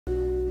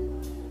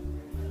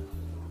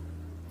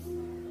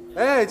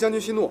哎，将军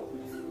息怒，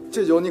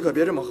这酒你可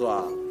别这么喝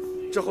啊，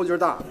这后劲儿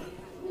大。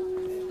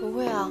不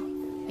会啊，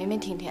明明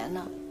挺甜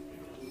的，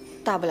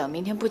大不了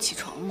明天不起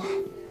床嘛。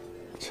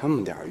这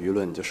么点舆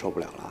论你就受不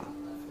了了？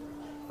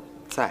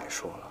再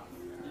说了，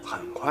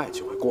很快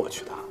就会过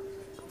去的。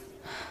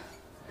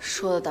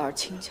说的倒是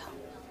轻巧。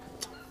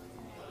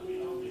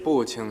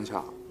不轻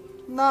巧，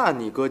那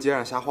你搁街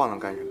上瞎晃荡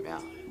干什么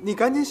呀？你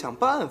赶紧想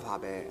办法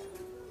呗。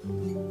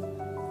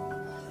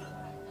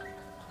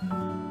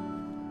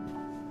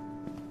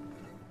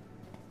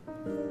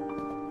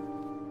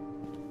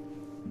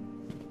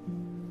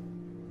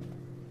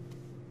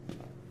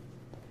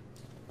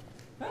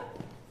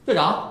队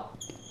长，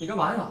你干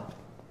嘛去了？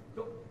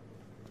哟，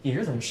你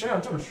这怎么身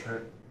上这么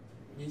湿？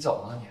你怎么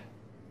了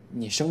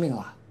你生病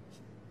了？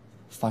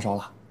发烧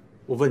了？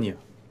我问你，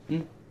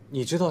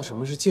你知道什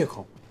么是借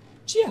口吗？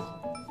借口？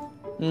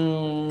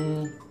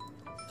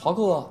逃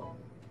课、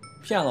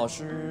骗老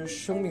师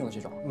生病了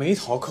这种。没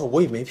逃课，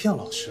我也没骗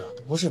老师啊。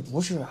不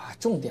是啊，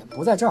重点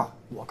不在这儿。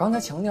我刚才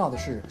强调的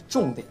是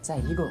重点在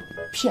一个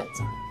“骗”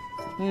字。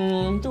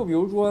就比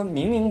如说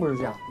明明不是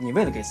这样，你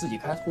为了给自己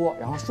开脱，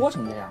然后说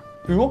成这样。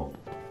比如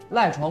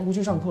赖床不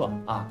去上课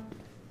啊，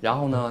然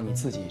后呢你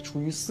自己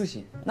出于私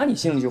心，那你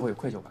心里就会有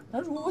愧疚感。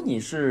那如果你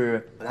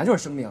是本来就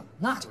是生病，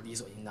那就理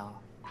所应当了。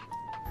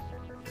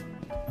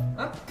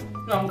哎，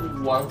让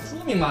我说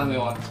明白了没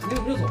有啊？你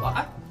怎么就走了？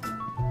哎。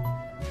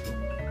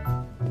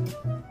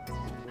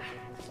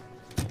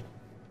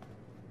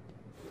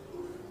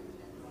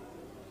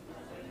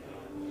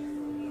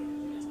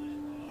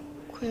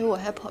亏我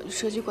还跑去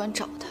设计馆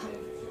找他，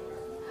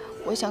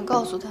我想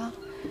告诉他，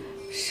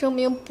生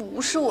病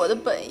不是我的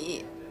本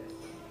意。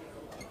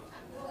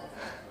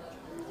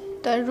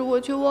但是我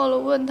却忘了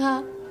问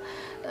他，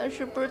那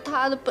是不是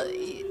他的本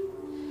意？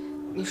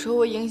你说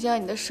我影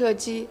响你的设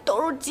计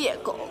都是借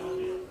口，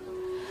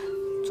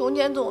从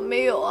前怎么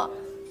没有啊？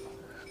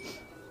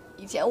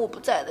以前我不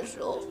在的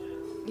时候，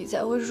你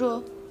才会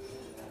说，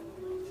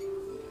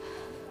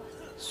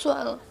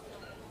算了，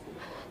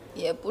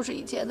你也不是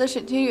以前的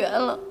沈清源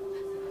了，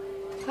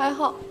还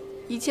好，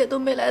一切都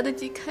没来得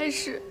及开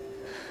始。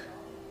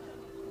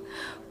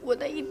我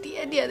那一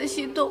点点的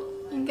心动，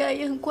应该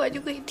也很快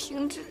就可以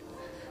停止。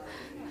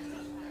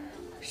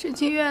沈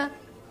清源，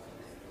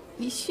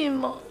你信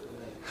吗？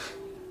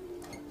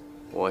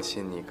我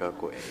信你个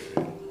鬼！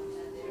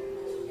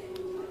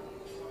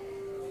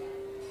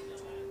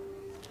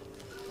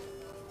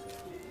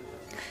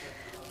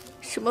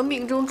什么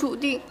命中注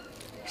定，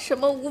什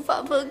么无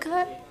法分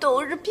开，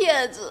都是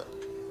骗子。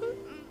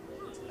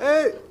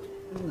哎，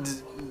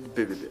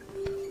别！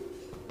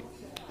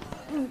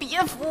你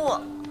别扶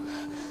我！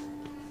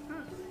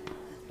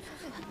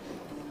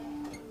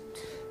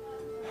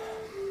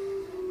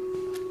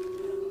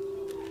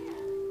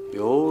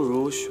犹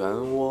如漩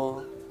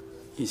涡，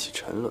一起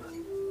沉沦。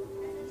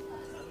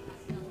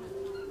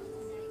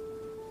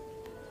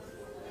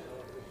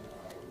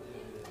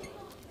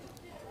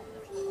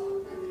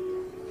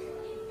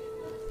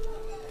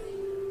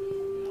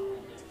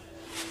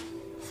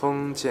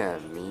封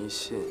建迷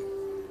信，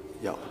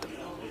要的。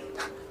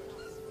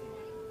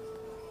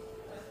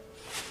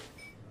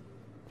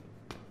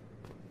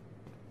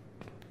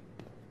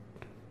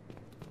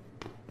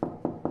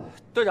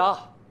队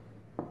长，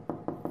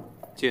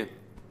进。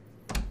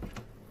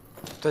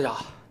队长，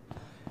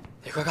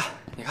你快看，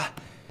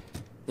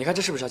你看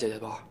这是不是小姐姐的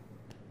包？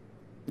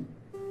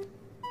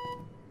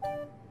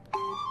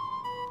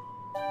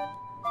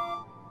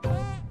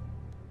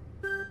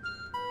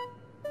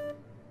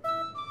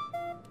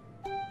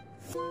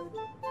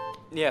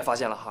你也发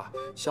现了哈，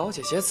小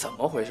姐姐怎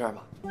么回事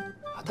嘛？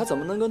她怎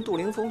么能跟杜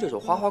凌风这种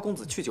花花公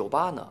子去酒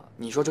吧呢？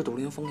你说这杜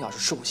凌风要是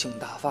兽性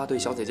大发，对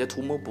小姐姐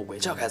图谋不轨，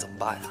这该怎么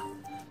办呀？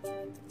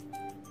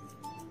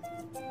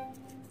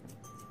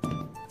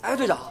哎，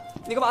队长，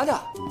你干嘛去？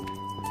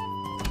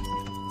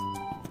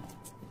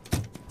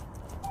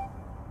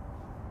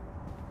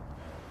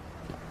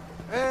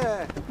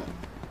哎，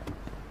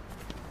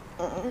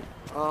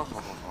好，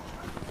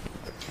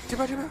这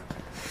边，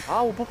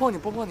啊，我不碰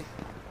你，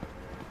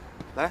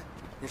来，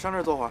你上这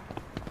儿坐会儿。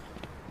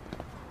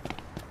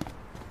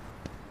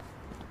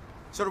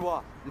肖志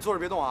波，你坐着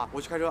别动啊，我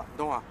去开车，你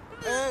等会儿。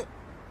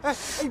哎，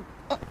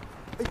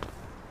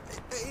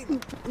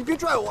你别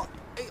拽我！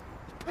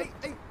哎，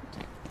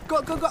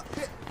哥，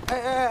别！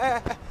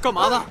哎，干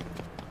嘛呢？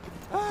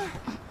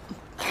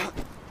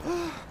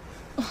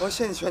我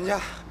谢你全家。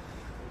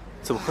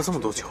怎么喝这么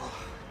多酒？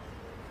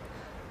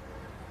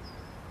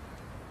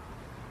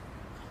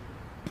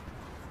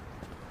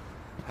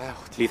哎呀，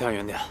离他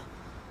远点。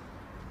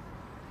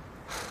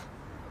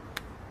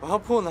我要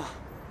吐呢。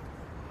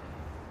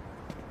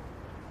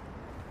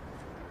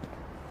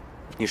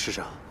你试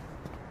试。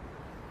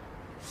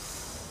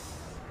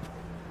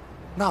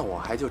那我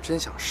还就真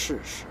想试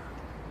试。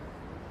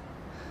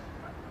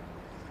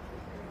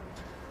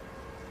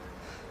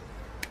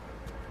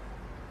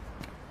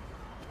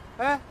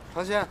哎，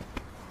唐鑫，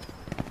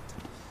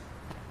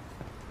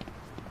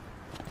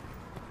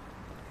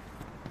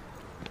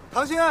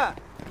唐鑫，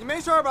你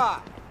没事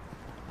吧？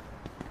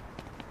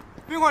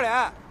冰块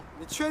脸，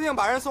你确定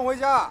把人送回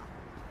家？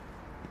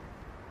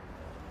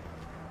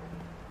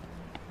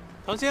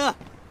唐心，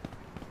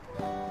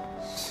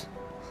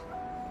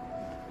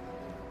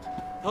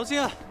唐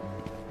心，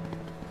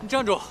你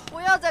站住！不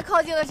要再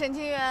靠近了，沈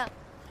清源。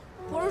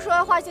不是说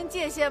要划清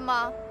界限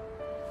吗？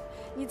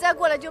你再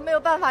过来就没有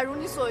办法如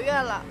你所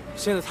愿了。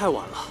现在太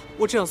晚了，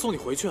我只想送你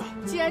回去。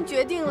既然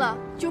决定了，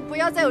就不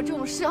要再有这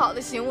种示好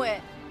的行为。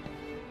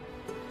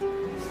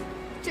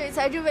这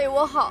才是为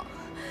我好，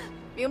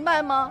明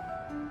白吗？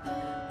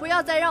不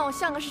要再让我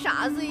像个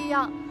傻子一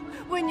样，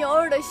为你偶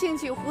尔的兴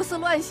趣胡思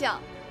乱想。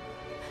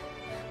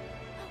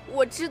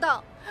我知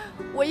道，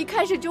我一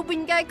开始就不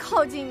应该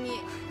靠近你，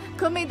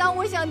可每当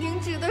我想停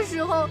止的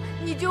时候，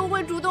你就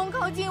会主动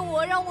靠近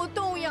我，让我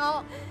动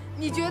摇。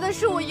你觉得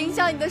是我影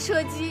响你的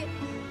射击？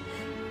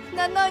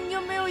难道你就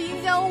没有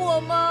影响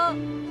我吗？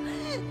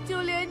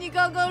就连你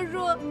刚刚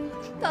说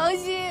唐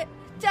鑫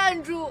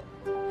站住，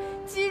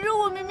其实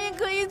我明明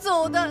可以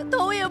走的，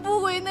头也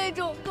不回那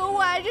种，可我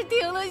还是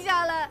停了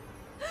下来。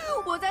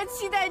我在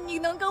期待你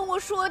能跟我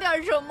说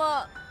点什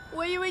么，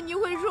我以为你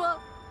会说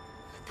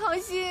唐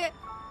鑫，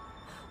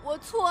我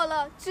错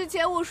了，之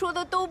前我说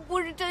的都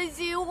不是真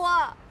心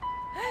话，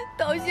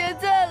到现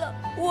在了，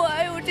我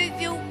还有这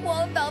些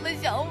荒唐的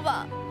想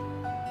法，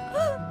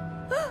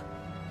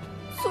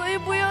所以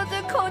不要再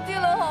靠近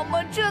了好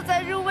吗？这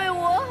才是为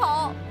我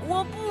好，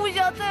我不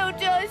想再有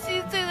这样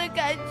心碎的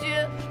感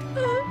觉。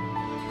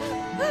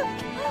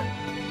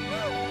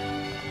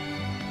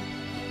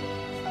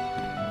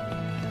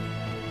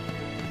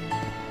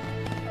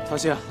唐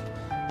鑫，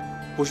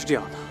不是这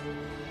样的。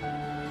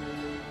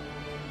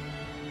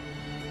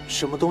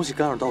什么东西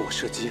干扰到我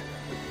射击，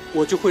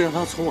我就会让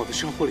它从我的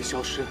生活里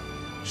消失。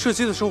射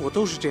击的时候我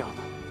都是这样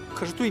的，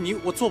可是对你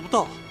我做不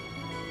到，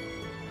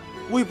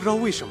我也不知道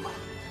为什么。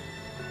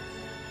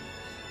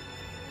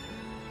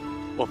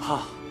我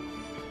怕，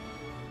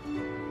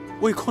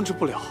我也控制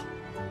不了。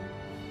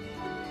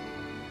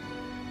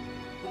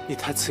你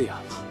太刺眼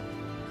了，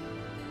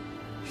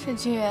沈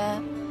清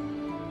源，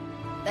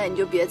那你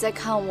就别再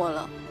看我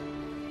了。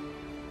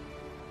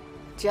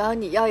只要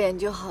你耀眼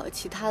就好，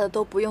其他的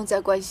都不用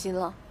再关心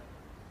了。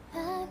还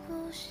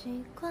不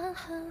习惯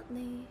和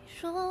你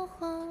说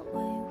话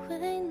唯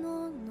唯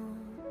诺诺，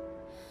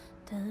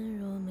但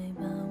若没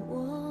把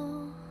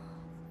握，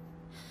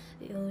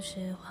有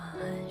些话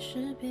还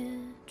是别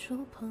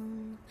触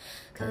碰。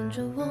看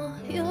着我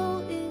又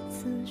一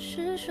次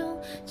失手，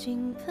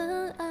倾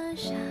盆爱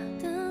下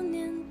的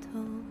念头，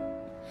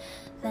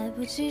来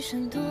不及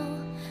闪躲，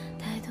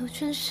抬头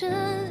全身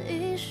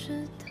已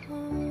湿透。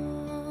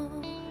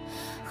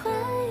回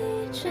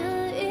忆这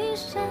一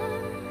下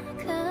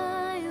开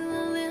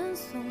了脸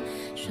送，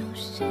熟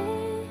悉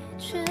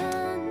全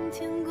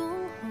天空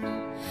红，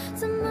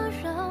怎么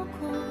绕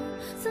过，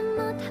怎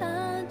么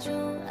他就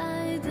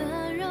爱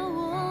的让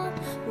我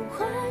不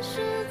会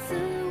是自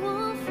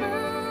我防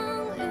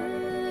御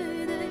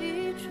的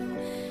一种，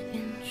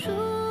掩住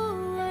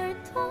耳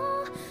朵，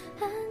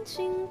安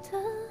静地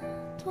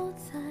躲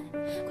在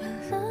关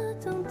了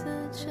灯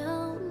的角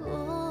落。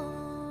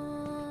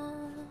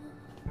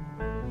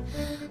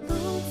路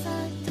在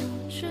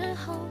等之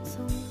后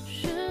总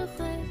是会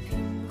平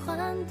缓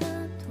得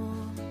多，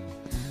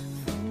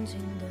风景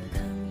都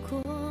看过，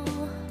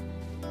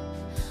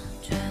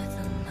却怎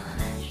么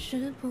还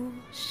是不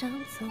想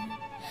走。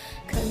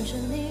看着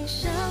你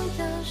想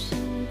表现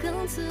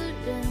更自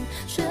然，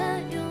却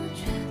又觉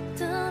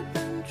得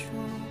笨拙，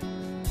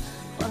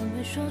话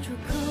没说出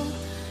口，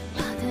怕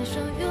太少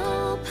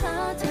又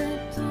怕太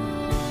多。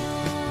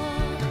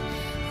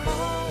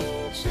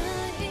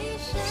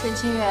沈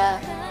清源，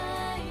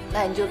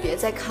那你就别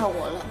再看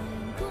我了。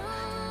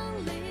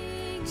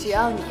只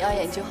要你耀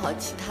眼就好，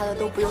其他的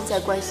都不用再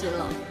关心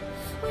了。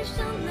微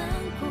笑难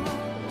过，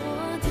我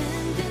点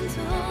点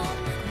头，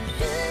与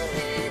你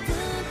的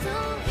都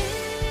一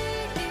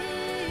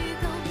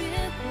告别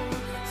过，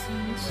从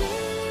今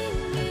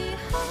以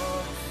后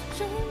准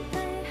备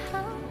好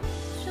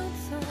就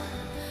走，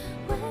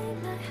未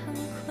来很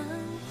宽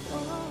阔。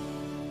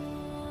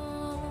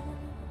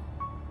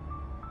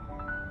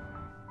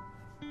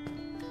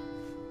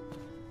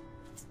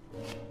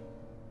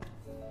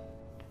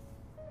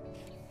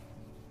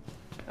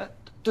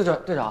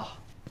队长，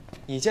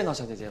你见到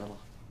小姐姐了吗？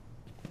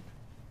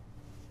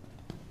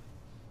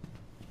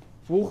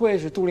不会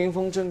是杜凌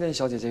风真跟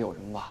小姐姐有什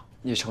么吧？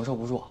你承受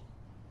不住。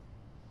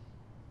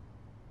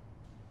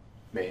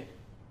没，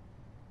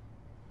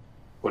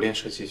我练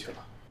射击去了。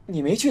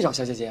你没去找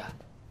小姐姐？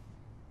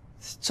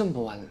这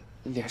么晚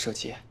练射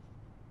击？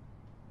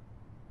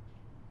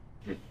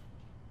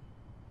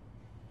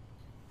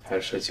还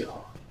是射击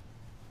好。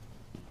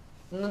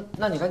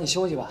那你赶紧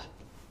休息吧。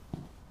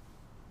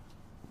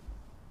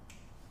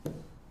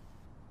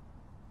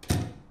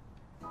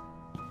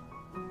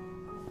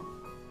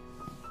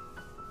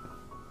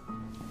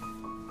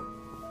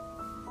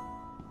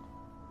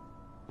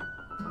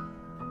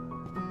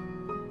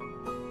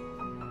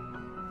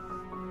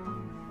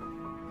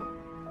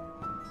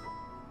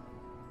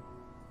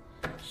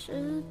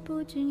是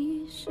不经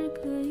意，是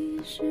刻意，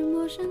是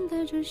陌生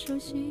带着熟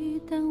悉，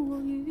但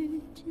我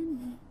遇见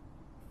你，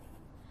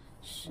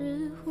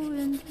是忽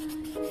然的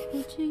又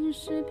不经，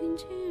是平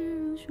静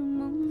如雄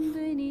梦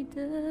对你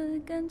的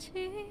感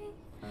情。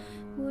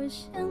我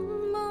像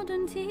矛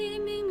盾体，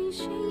明明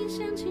心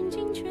想亲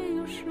近，却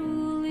又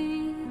疏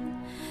离，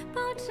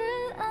保持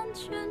安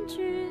全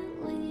距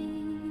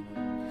离，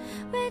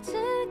维持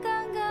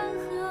刚刚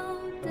好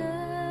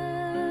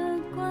的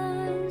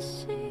关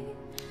系，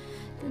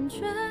但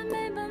却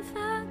没办法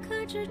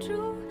克制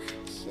住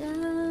想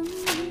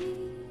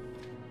你。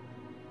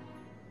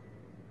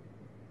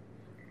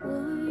我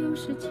用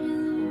时间，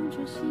用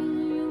决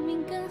心，用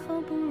敏感，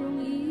好不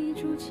容易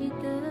筑起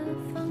的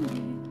防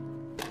御，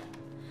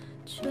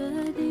却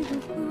抵不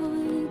过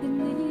一个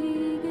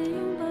你，一个拥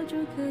抱就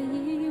可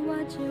以瓦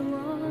解我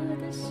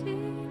的心。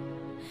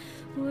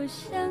我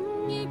像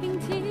一瓶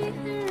涕，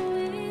很容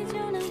易就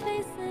能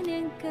被思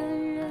念感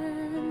染，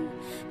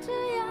只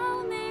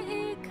要你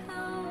一靠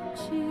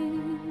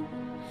近，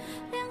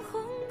脸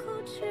红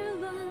口齿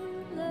乱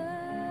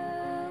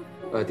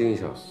了。丁医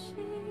生，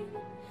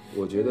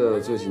我觉得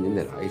最近您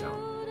得来一趟。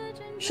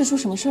是出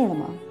什么事儿了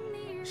吗？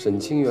沈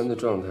清源的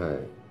状态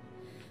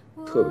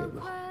特别不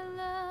好。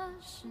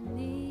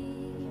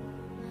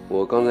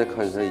我刚才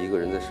看见他一个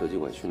人在射击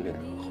馆训练，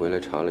回来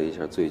查了一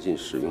下最近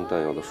使用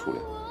弹药的数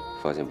量，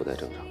发现不太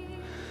正常，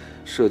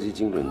射击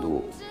精准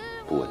度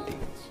不稳定。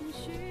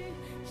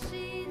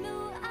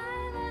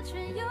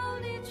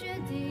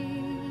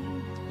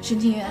沈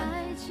清源，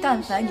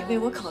但凡你为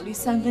我考虑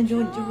3分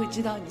钟，你就会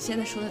知道你现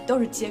在说的都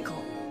是借口，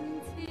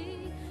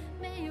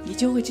你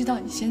就会知道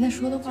你现在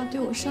说的话对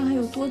我伤害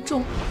有多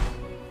重。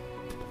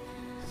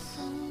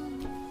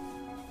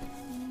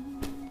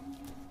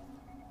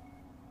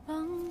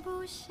放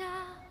不下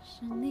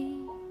是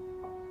你，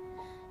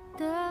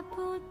得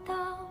不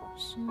到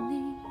是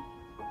你，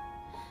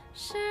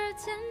时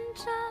间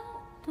这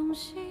东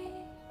西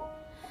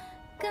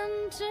根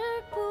治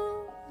不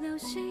了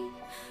心，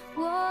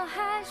我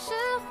还是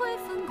会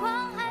疯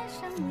狂爱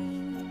上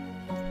你。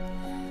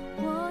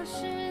我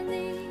是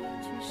你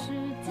去失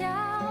掉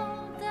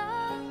的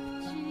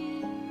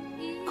记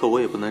忆，可我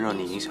也不能让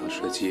你影响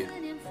射击，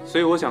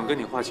所以我想跟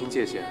你划清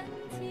界限。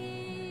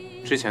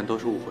之前都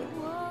是误会，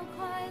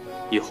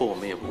以后我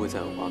们也不会再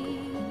有瓜葛。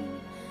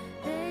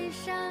悲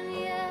伤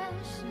也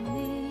是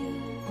你，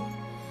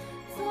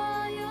左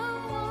右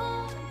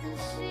我的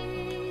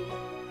心，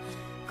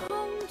控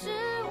制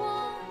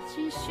我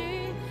情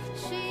绪，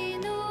喜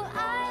怒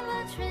哀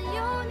乐全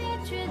由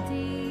你决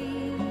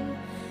定。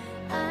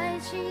爱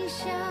情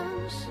像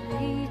是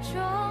一种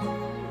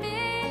病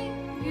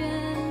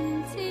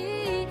原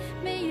体，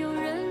没有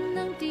人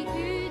能抵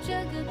御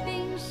这个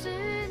病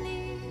是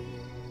你。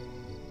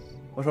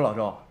我说老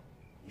周，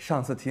你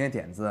上次提那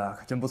点子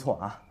可真不错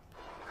啊！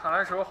看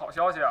来是有好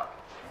消息啊，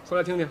说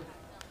来听听。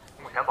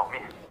目前保密，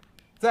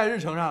在日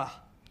程上了，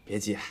别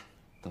急，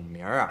等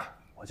明儿啊，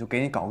我就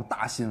给你搞个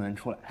大新闻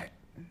出来。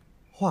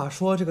话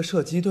说这个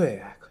射击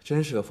队可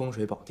真是个风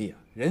水宝地啊，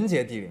人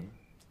杰地灵，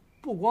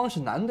不光是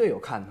男队有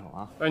看头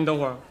啊。哎，你等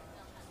会儿，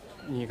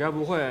你该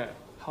不会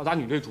还要打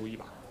女队主意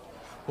吧？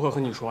我可和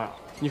你说呀，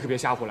你可别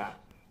瞎胡来。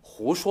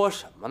胡说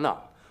什么呢？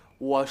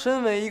我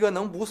身为一个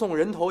能不送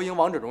人头赢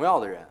王者荣耀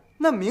的人，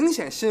那明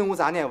显心无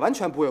杂念，完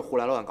全不会胡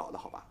来乱搞的，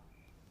好吧？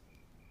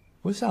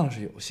不像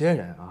是有些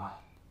人啊，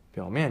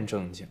表面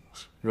正经，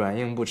软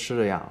硬不吃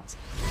的样子。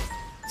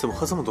怎么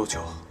喝这么多酒？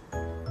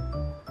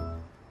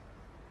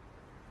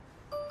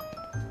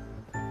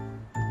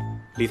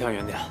离他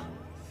远点。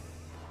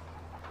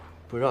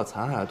不知道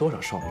残害了多少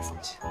少女芳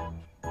心。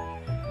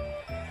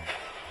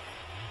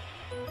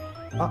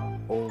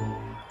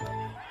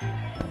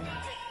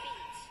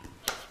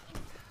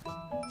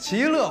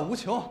其乐无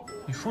穷。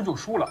你输就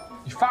输了，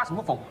你发什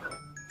么疯啊？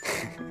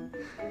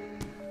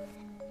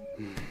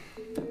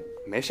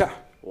没事儿，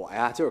我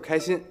呀就是开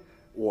心。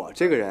我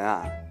这个人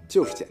啊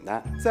就是简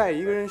单，在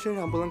一个人身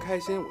上不能开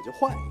心，我就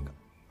换一个。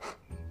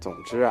总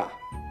之啊，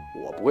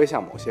我不会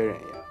像某些人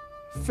一样，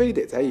非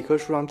得在一棵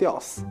树上吊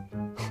死，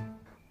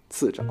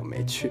自找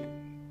没趣。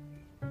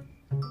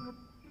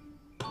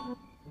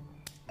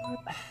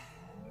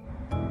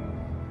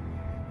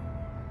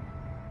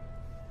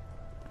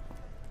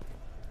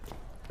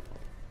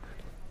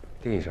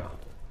丁医生，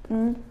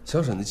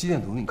小沈的肌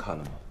电图你看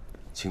了吗？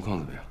情况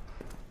怎么样？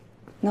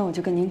那我就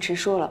跟您直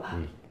说了吧。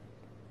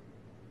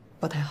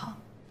不太好。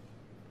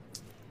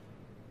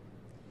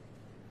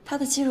他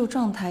的肌肉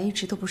状态一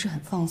直都不是很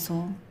放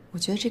松，我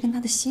觉得这跟他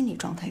的心理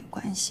状态有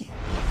关系。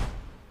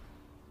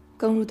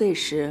刚入队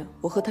时，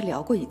我和他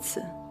聊过一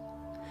次，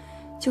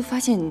就发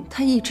现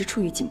他一直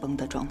处于紧绷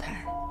的状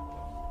态。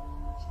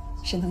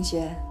沈同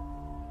学，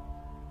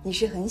你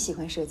是很喜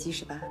欢射击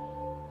是吧？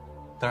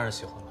当然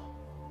喜欢了，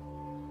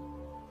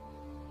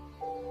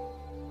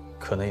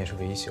可能也是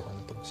唯一喜欢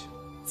的东西。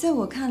在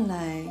我看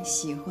来，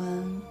喜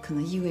欢可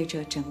能意味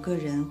着整个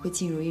人会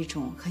进入一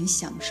种很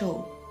享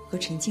受和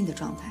沉浸的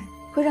状态，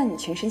会让你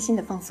全身心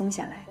的放松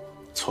下来。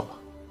错了，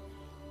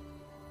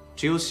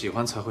只有喜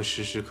欢才会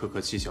时时刻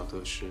刻计较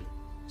得失，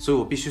所以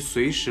我必须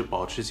随时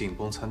保持紧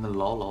绷，才能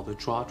牢牢地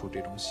抓住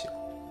这种喜好。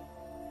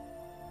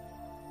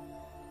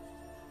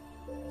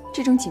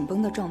这种紧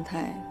绷的状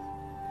态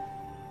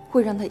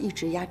会让他一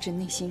直压制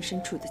内心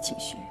深处的情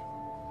绪。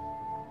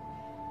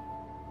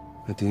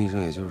那丁医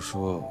生，也就是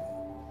说，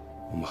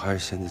我们还是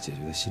先得解决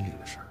他心里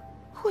的事儿。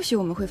或许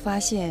我们会发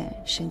现，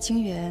沈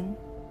清源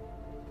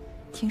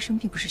天生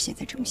并不是现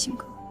在这种性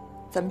格。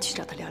咱们去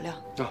找他聊聊。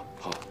啊，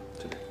好，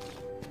这边。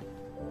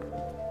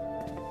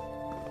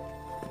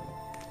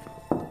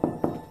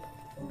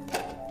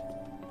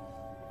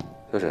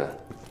小沈，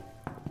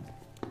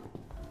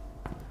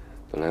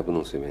本来不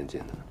能随便进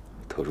的，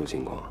特殊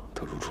情况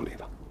特殊处理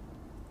吧。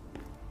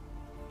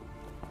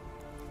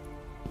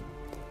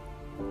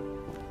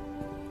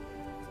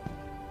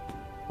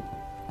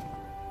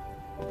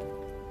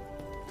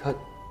他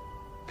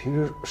平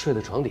时睡在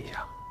床底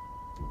下。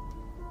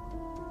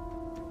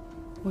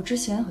我之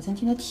前好像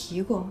听他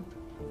提过，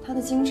他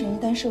的精神一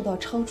旦受到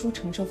超出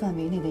承受范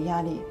围内的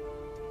压力，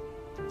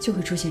就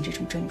会出现这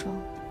种症状。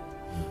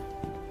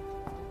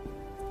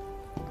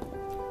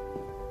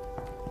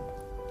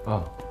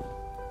啊，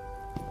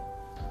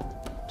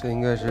这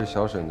应该是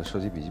小沈的射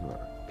击笔记本，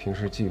平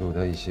时记录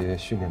他一些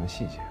训练的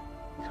细节，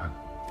你看看。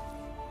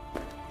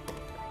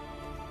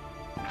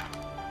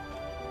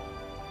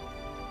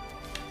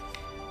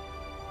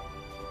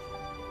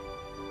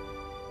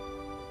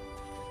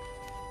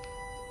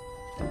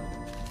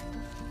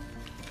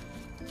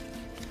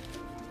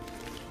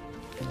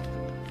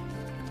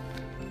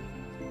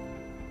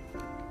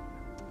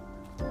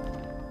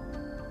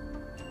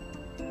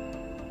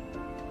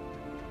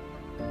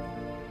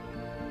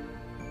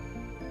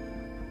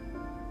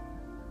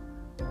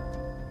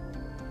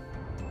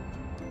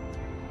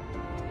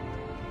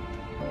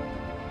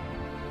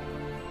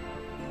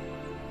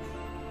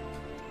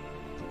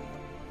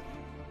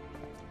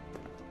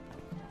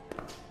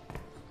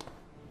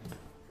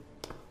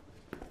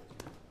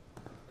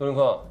周凌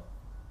峰，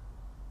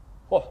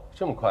嚯，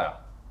这么快啊！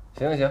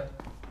行行行，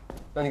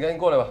那你赶紧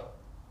过来吧。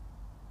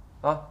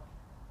啊！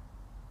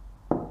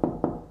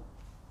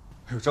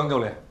哎呦，张教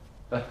练，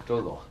哎，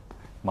周总，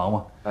忙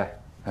吗？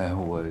哎，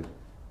我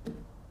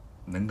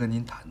能跟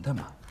您谈谈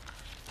吗？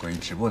关于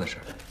直播的事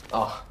儿。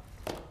啊，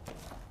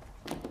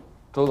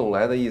周总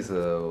来的意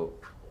思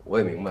我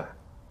也明白。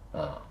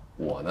啊，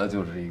我呢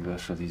就是一个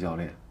射击教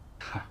练，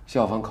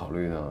校方考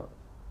虑呢，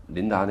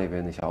林达那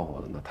边的小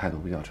伙子呢态度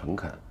比较诚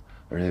恳。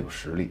而且有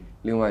实力。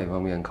另外一方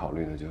面考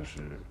虑呢，就是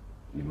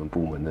你们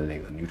部门的那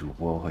个女主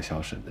播和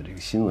小沈的这个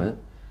新闻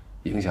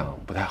影响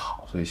不太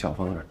好，所以校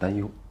方有点担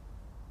忧。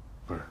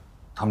不是，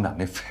他们俩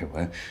那绯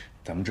闻，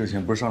咱们之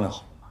前不是商量好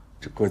了吗？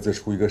这各自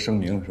出一个声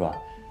明是吧？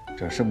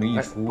这声明一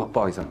出，不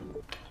好意思啊。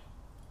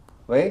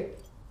喂，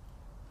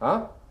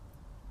啊，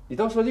你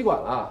到射击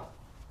馆了？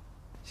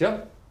行，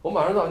我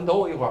马上到，你等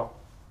我一会儿。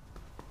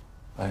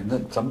哎，那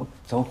咱们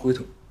回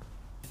头。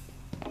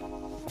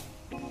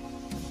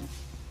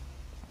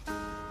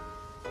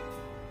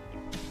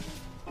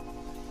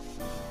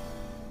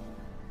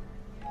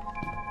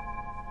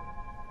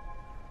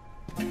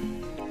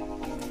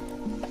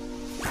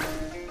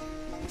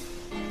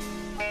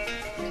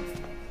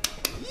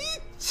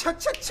恰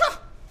恰恰，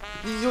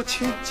你又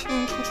清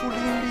清楚楚淋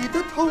漓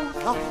的头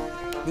脑，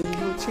你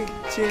又紧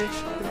结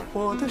实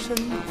我的身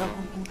腰，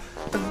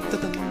噔噔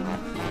噔，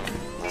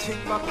请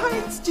把拍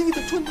自己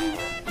的春，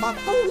把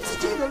逗自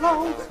己的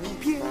老，你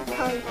别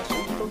太大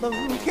声都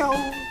能跳。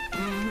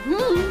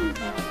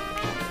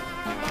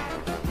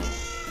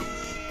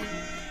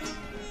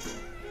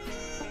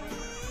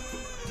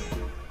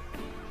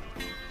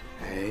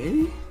哎，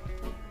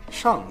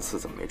上次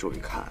怎么没注意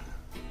看？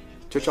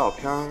这照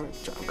片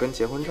长得跟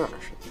结婚证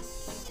似的。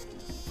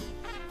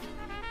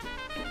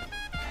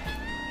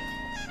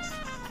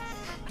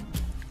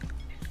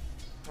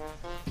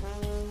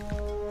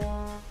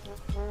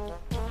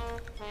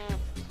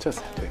这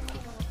才对嘛！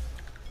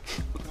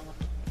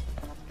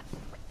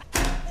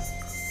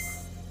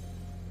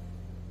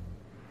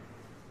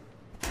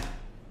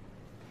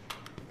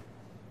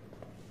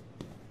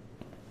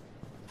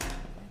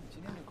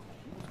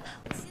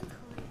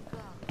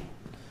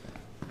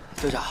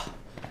队长，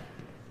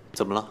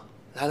怎么了？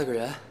来了个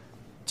人，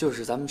就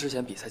是咱们之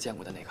前比赛见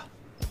过的那个。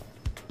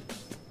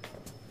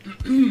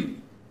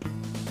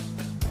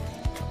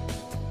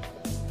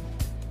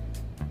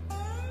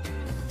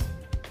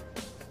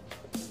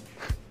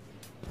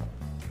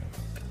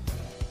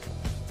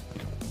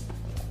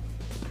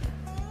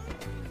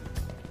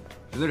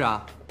徐队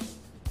长，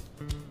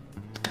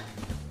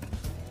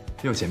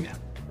又见面。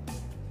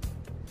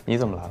你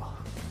怎么来了？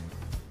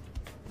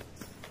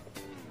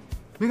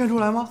没看出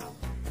来吗？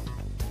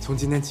从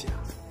今天起啊，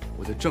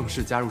我就正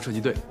式加入射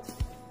击队。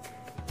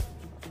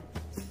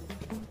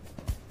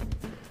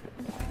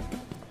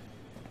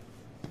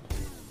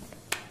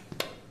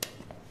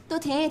都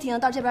停一停，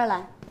到这边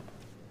来。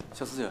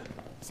小思姐，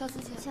小思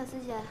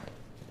姐，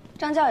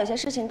张教有些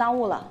事情耽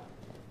误了，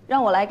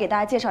让我来给大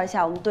家介绍一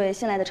下我们队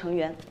新来的成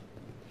员。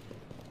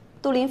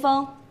杜林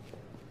峰，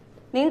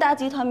林达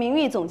集团名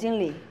誉总经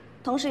理，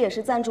同时也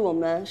是赞助我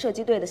们射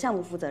击队的项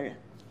目负责人。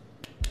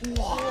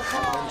哇，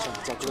你上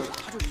次叫哥的，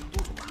他就是小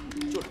杜总啊，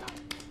就是他。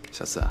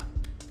小四，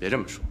别这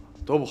么说，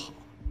多不好，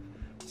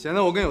显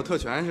得我跟有特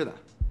权似的。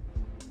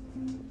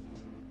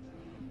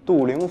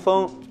杜凌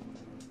风，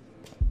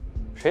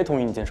谁同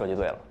意你进射击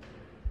队了？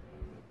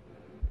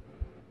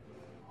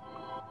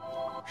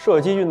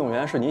射击运动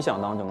员是你想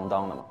当就能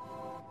当的吗？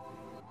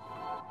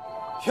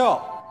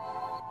哟，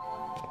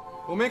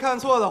我没看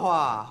错的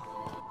话，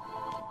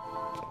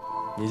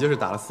你就是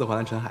打了4环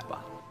的陈海吧？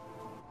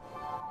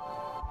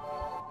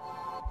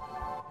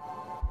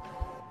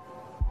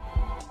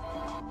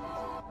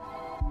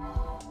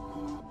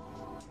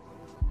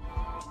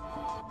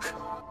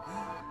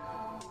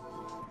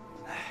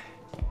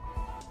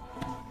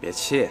别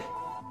气，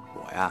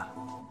我呀，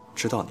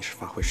知道你是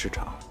发挥失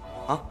常，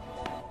啊。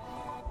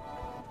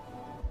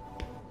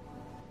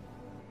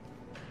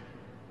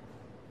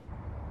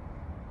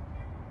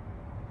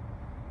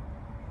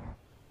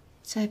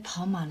在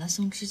跑马拉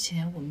松之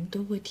前，我们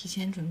都会提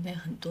前准备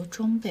很多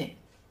装备，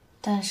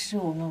但是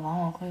我们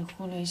往往会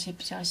忽略一些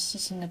比较细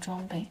心的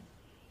装备，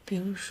比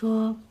如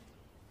说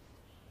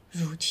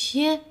乳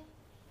贴。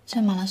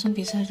在马拉松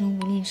比赛中，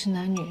无论是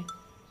男女，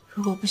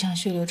如果不想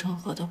血流成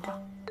河的话，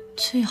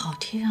最好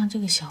贴上这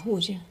个小物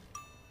件。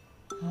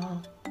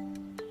啊，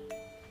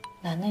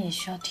男的也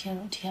需要贴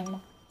乳贴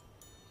吗？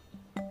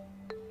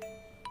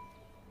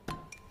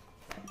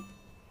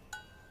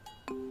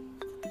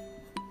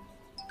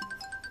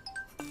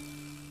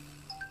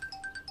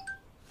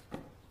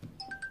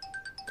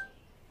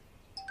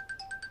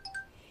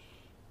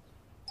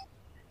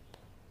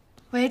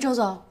喂，周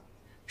总，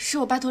是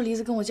我拜托梨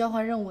子跟我交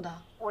换任务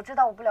的。我知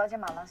道我不了解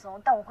马拉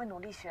松，但我会努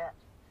力学。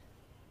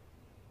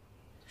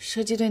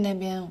射击队那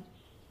边，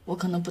我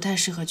可能不太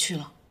适合去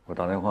了。我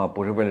打电话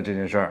不是为了这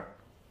件事儿，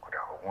我调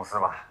个公司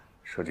吧。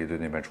射击队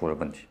那边出了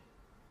问题。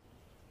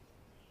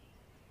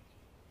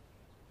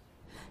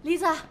梨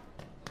子，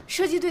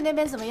射击队那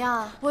边怎么样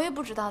啊？我也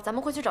不知道，咱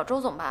们快去找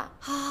周总吧。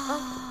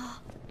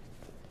啊，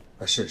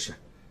是，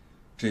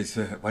这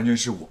次完全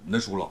是我们的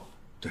疏漏。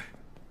对。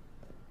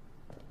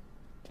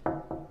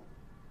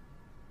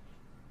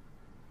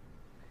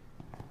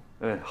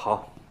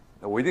好，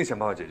我一定想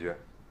办法解决。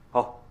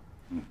好，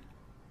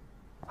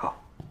好。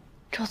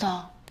周总，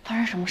发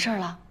生什么事儿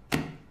了？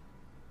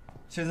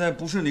现在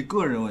不是你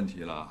个人问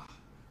题了，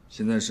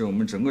现在是我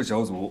们整个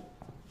小组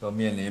要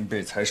面临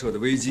被裁撤的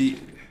危机。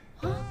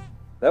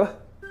来吧，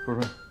说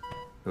说，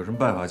有什么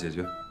办法解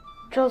决？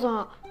周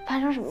总，发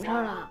生什么事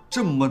儿了？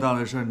这么大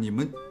的事儿，你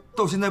们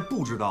到现在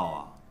不知道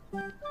啊？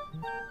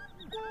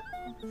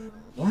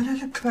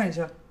来看一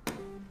下，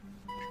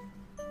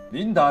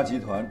琳达集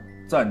团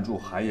赞助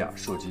海雅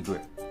射击队，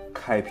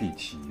开辟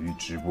体育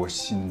直播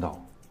新道。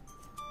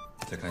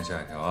再看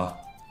下一条啊，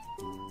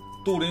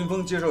杜林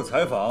峰接受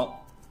采访，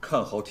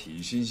看好体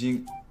育新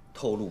星，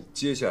透露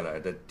接下来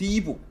的第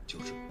一步就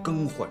是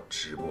更换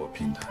直播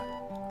平台。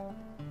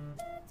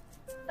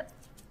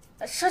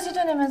射击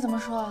队那边怎么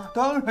说啊？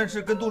当然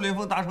是跟杜林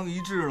峰达成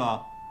一致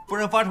了，不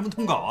然发什么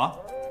通稿啊？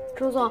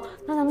周总，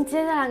那咱们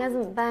接下来该怎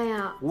么办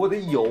呀？我得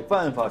有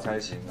办法才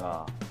行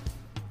啊！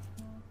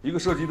一个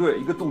射击队，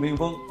一个杜林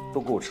峰，都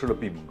给我吃了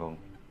闭门羹。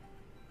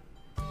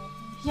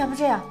要不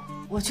这样，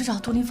我去找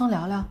杜林峰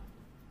聊聊。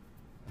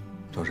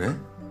找谁？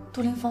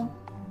杜林峰。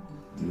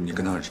你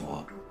跟他很熟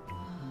啊？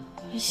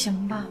也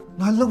行吧。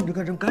那还愣着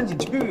干什么？赶紧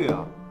去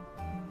呀！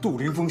杜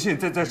林峰现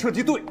在在射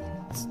击队。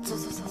走，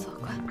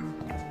快！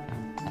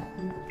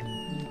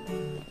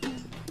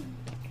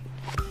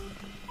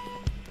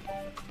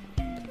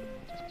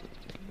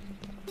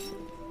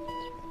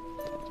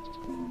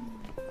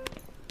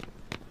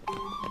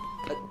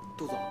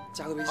杜总，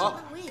加个微信。好，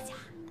我也加，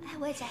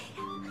我也加一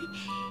个。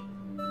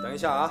等一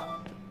下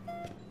啊。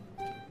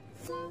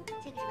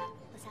这个是吧？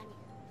我扫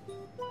你。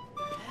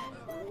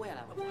我也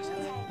来，我下来。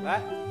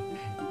来。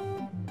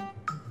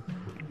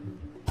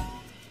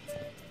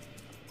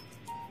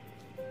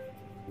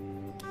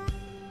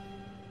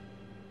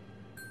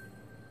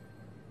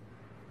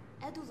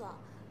哎，杜总，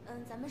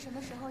咱们什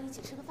么时候一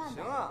起吃个饭吧？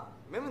行啊，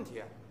没问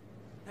题。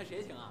那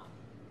谁请啊？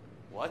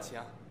我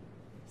请。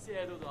谢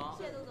谢杜总。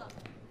谢谢杜总。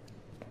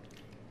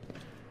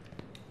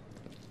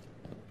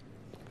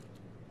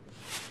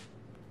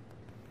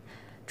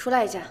出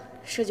来一下，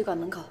射击馆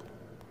门口。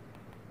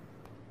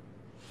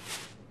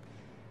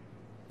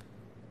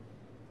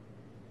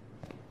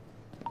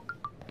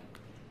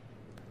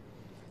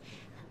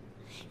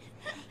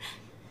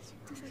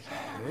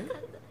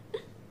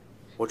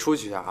我出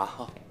去一下啊。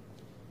好。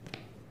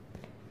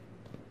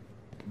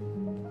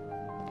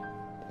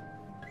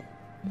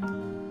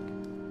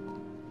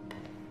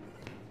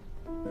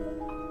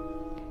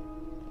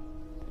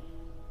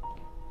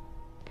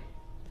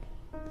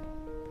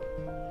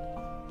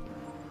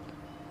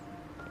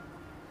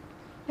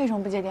为什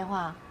么不接电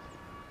话？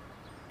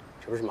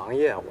这不是忙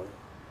业务的吗？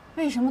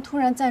为什么突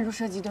然赞助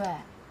射击队？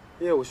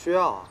业务需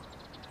要啊。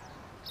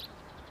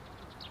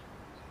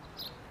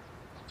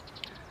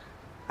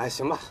哎，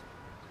行吧。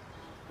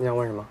你想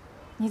问什么？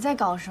你在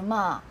搞什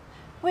么？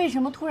为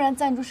什么突然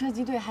赞助射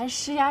击队，还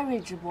施压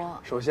瑞直播？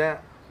首先，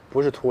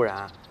不是突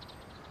然，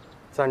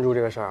赞助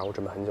这个事儿，我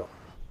准备很久了。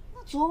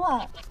那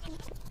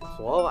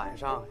昨晚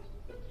上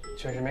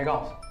确实没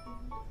告诉你。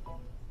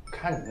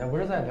看你那不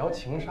是在聊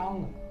情商呢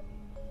吗？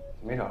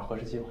没找着合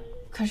适机会。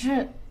可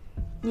是，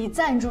你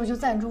赞助就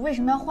赞助，为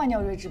什么要换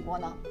掉瑞直播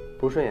呢？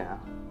不顺眼啊！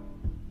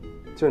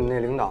就你那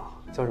领导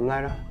叫什么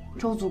来着？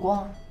周祖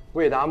光。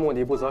为达目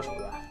的不择手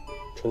段，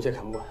纯粹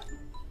看不惯。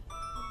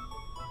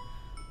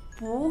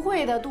不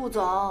会的，杜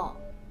总。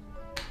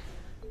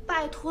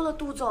拜托了，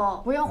杜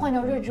总，不要换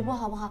掉瑞直播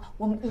好不好？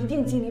我们一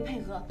定尽力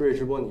配合。瑞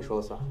直播你说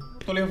了算。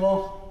杜凌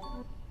峰。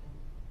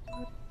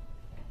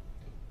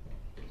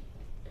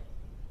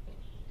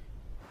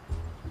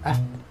哎，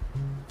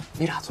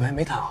你俩昨天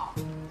没谈好？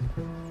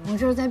我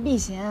这是在避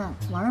嫌，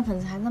网上粉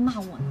丝还在骂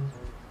我呢。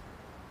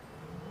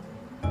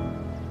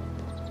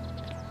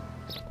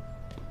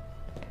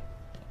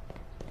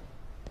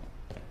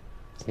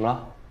怎么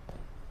了？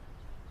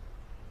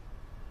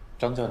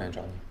张教练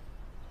找你。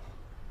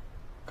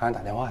赶紧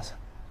打电话去。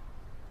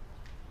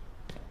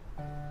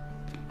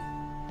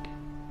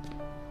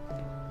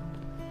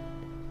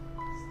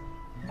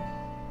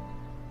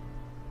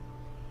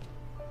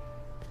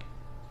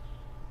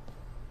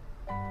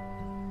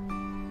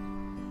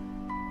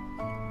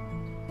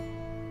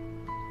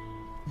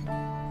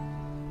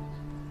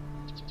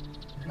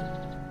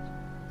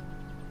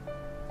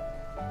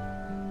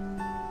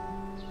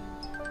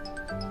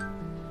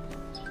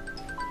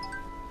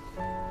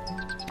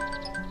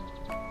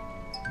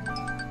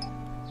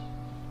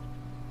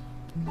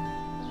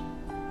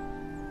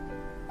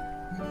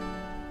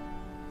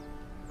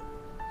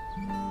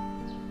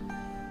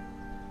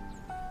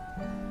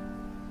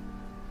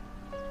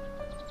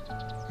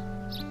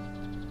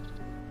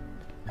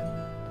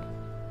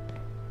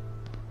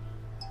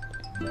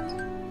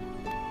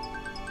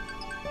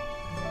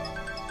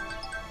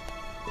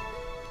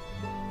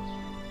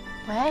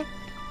喂，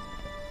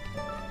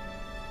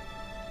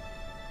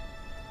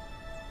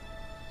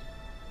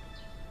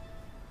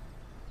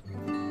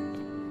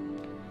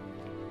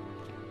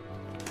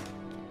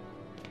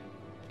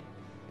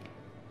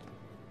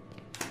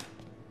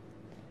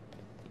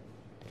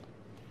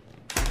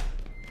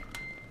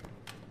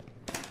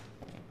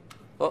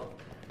哦，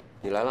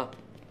你来了，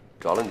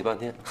找了你半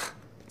天。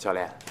教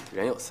练，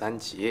人有3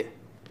急，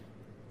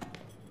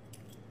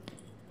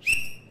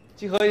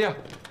集合一下。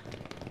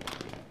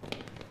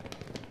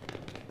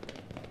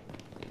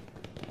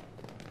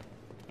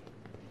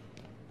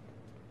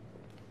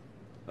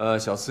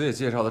小慈也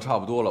介绍的差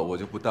不多了，我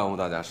就不耽误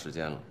大家时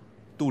间了。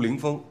杜凌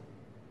峰，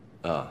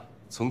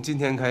从今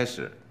天开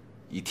始，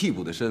以替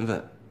补的身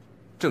份，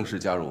正式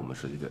加入我们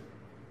射击队。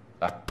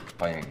来，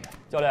欢迎你。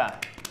教练，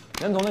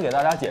您总得给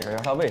大家解释一下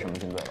他为什么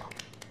进队吧？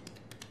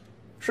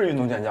是运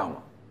动健将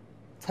吗？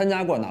参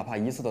加过哪怕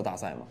1次的大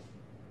赛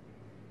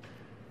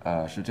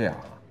吗？是这样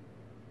啊。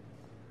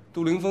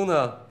杜凌峰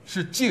呢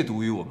是借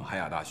读于我们海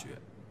雅大学，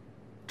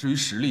至于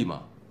实力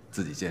嘛，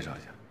自己介绍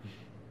一下。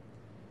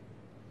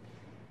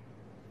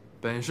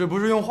本事不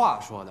是用话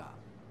说的。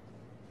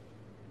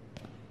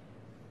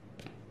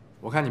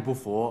我看你不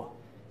服，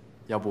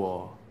要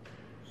不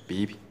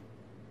比一比？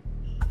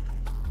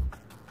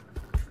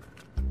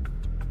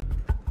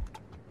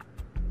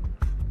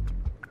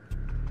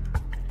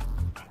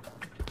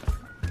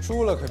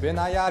输了可别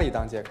拿压力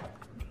当借口，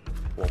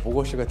我不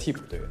过是个替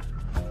补队员。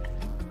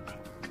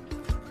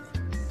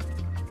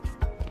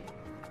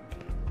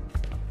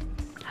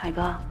海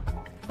哥，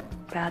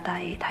不要大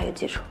意，他有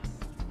基础。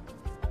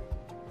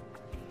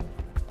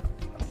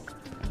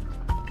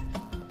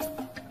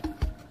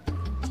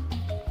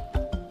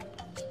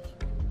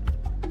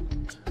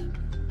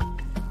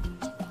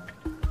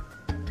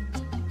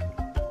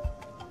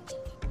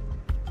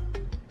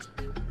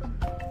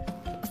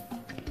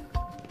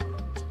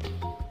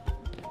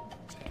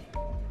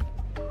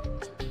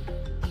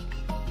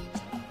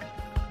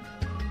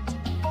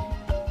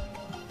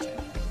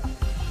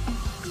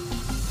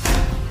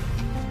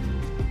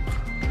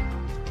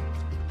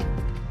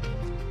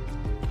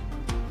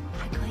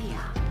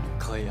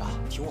可以啊，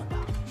挺稳的，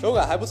手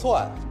感还不错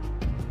呀。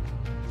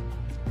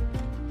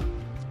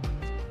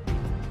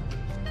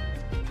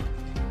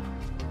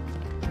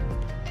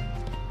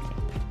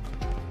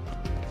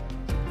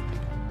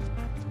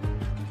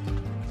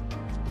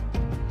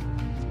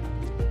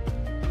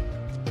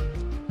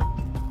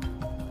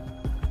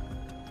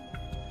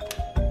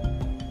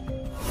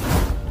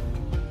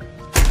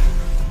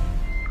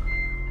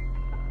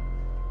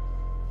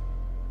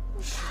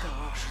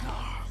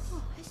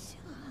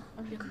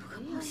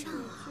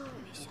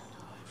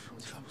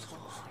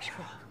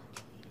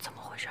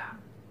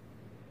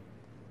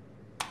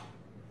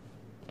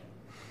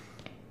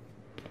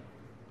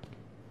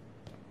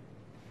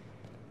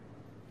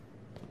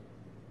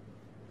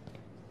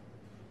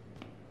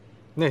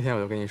那天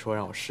我就跟你说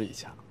让我试一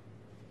下，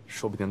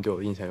说不定对我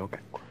的印象有改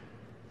观。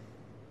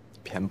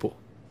偏不。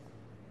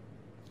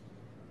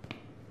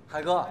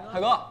海哥，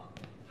海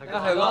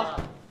哥，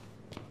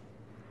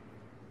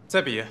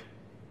再比。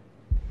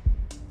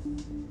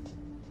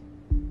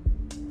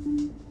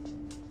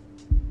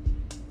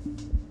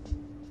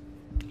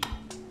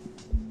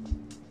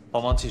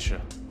帮忙计时。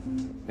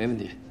没问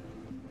题。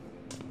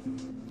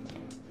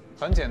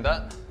很简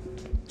单，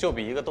就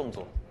比一个动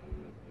作，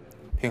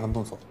平衡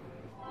动作。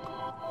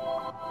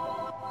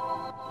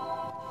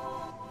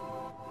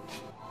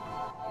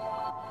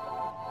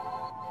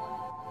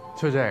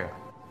就这个，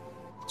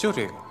就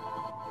这个，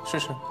试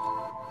试。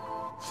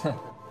哼。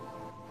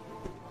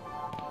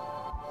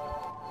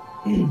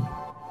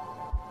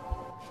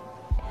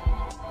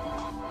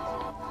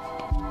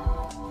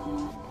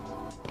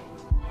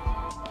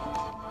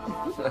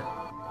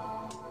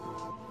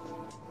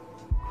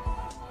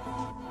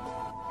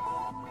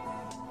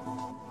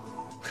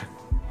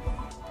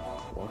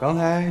我刚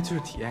才就是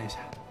体验一下，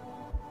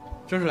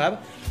正式来吧。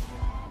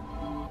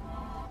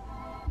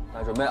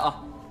来，准备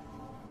啊，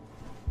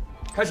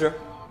开始。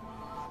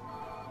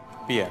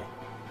闭眼。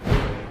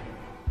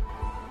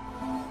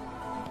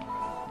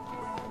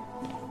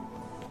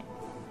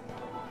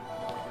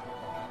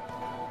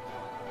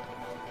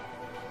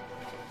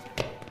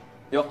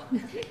有，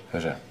何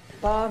师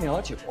8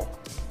秒9。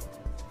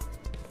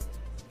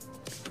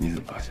你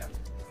怎么发现的？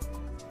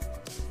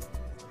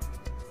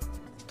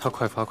他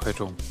快发快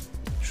中，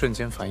瞬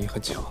间反应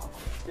很巧。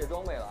卸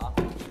装备了啊！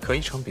可一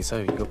场比赛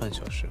有1个半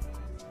小时，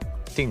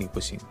定力不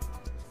行，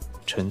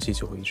成绩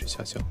就会一直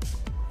下降。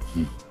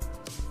嗯。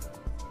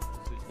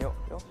有。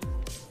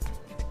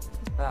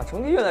哎呀，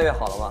成绩越来越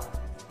好了嘛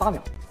，8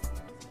秒，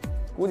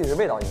估计是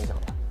味道影响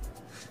的。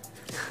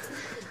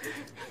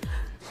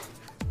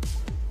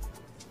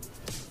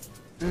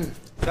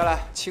再来，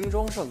轻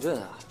装上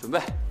阵啊！准备，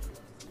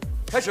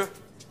开始。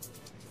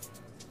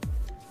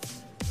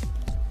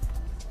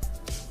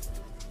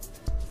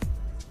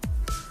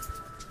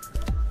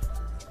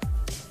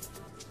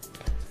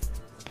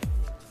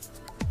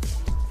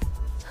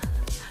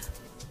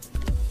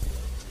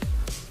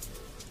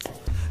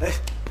哎，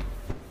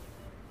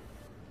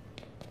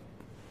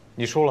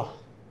你输了。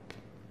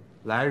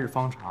来日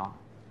方长。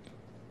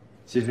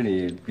其实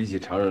你比起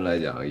常人来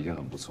讲已经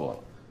很不错了，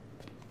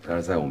但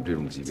是在我们这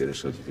种级别的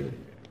射击队里面，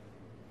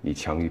你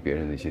强于别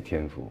人的一些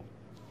天赋，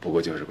不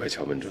过就是块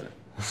敲门砖。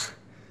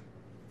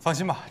放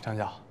心吧，张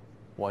教，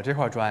我这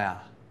块砖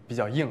呀比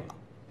较硬朗。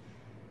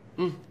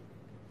嗯，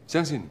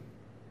相信你。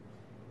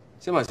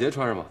先把鞋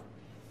穿上吧。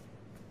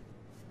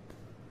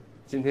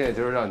今天也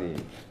就是让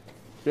你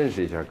认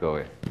识一下各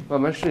位，慢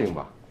慢适应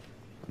吧。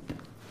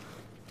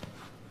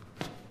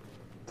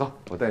走，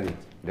我带你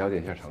了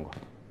解一下场馆。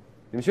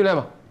你们训练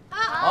吧。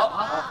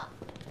好。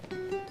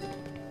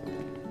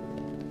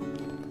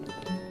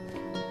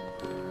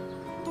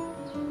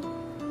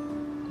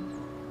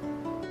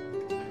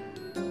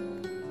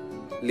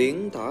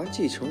琳达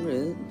继承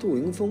人杜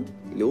迎风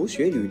留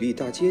学履历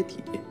大揭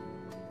底。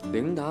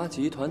琳达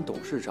集团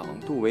董事长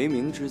杜维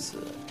明之子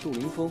杜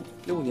凌峰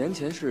，6年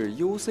前是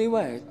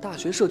UCY 大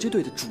学射击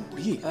队的主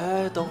力。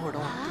哎，等会儿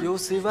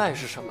，UCY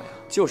是什么呀？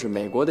就是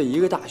美国的一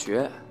个大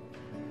学，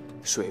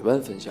水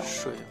湾分校。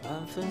水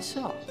湾分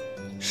校。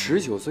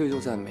19岁就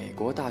在美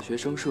国大学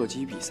生射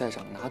击比赛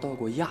上拿到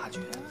过亚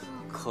军。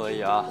可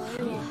以啊。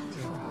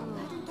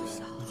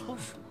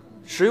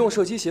实用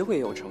射击协会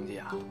也有成绩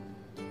啊。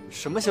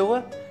什么协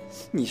会？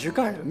你是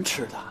干什么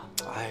吃的？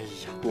哎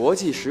呀，国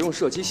际实用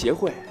射击协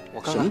会，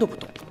我什么都不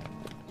懂。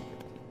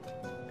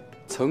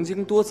曾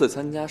经多次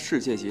参加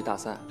世界级大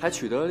赛，还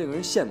取得了令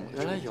人羡慕的。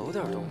原来有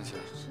点东西，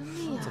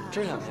怎么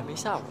这2年没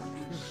下文？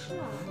是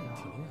啊。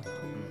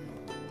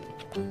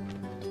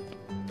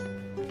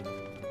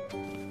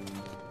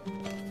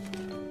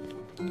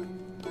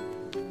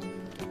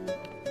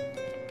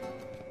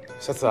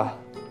小紫，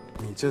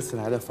你这次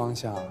来的方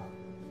向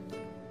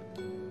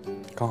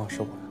刚好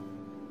是我的。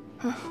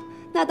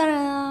那当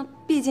然啊，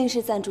毕竟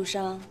是赞助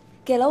商，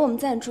给了我们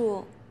赞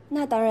助，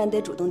那当然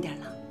得主动点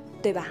了，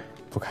对吧？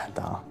不敢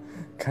当，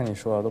看你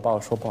说的都把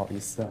我说不好意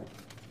思了。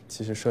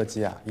其实射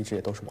击啊，一直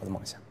也都是我的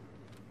梦想。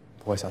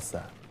不过小四，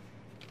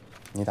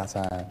你打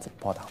算怎么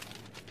报答我？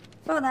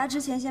报答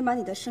之前，先把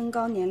你的身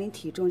高、年龄、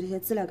体重这些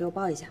资料给我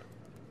报一下。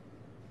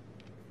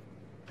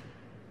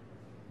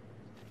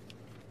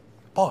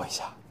报一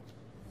下。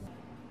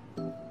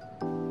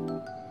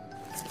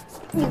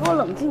你给我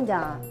冷静点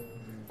儿。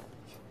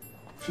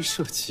是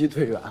射击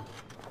队员，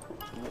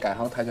改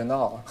行跆拳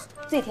道了。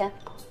自己填。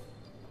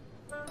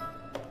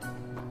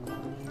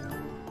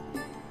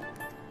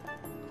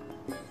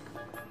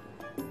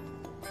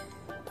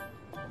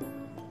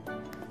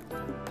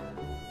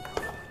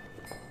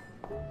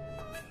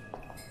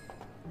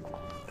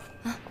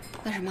啊，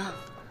干什么？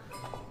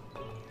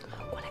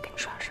过来跟你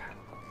说点事儿。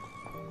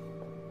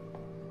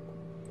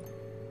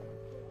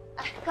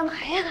哎，干嘛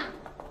呀？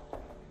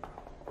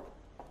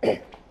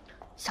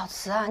小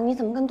慈啊，你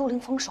怎么跟杜凌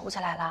峰熟起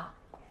来了？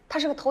他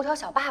是个头条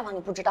小霸王，你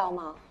不知道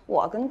吗？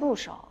我跟不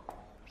熟，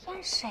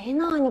骗谁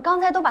呢？你刚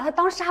才都把他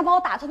当沙包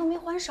打，他都没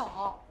还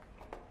手。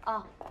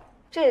啊，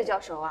这个叫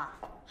熟啊？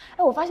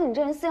哎，我发现你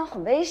这人思想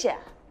很危险，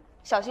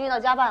小心遇到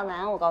家暴的男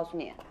人。我告诉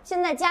你，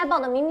现在家暴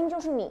的明明就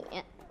是你，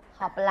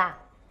好不啦？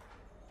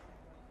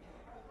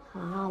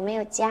好，没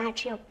有家，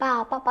只有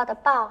抱，抱抱的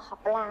抱，好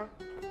不啦？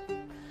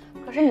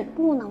可可是你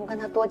不能跟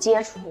他多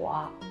接触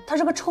啊，他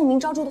是个臭名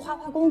昭著的花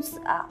花公子，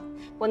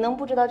我能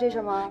不知道这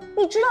事吗？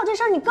你知道这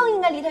事儿，你更应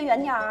该离他远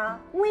点啊，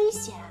危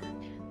险。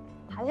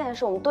他现在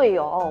是我们队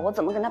友，我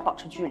怎么跟他保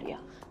持距离啊？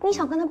你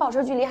想跟他保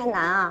持距离还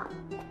难啊。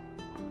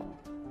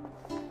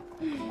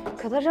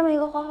可他这么一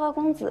个花花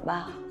公子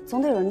吧，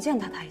总得有人践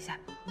踏他一下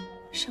吧？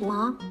什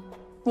么？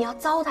你要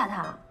糟蹋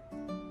他？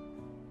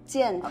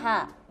践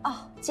踏？哦，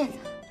践踏。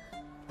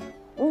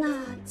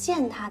那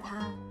践踏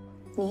他，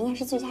你应该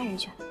是最佳人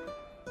选。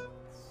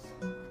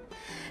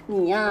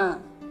你呀，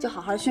就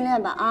好好训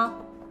练吧啊，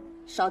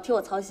少替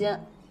我操心。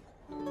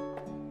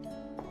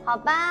好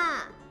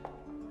吧。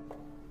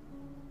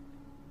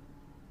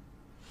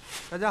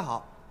大家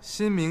好，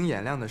新明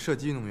眼亮的射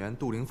击运动员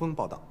杜凌峰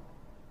报道。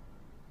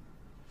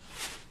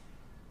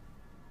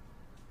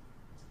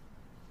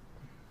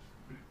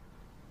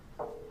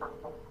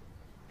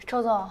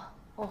周总，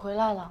我回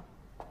来了。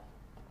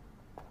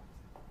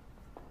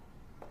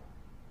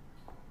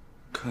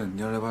看你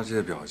蔫里吧唧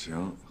的表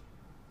情，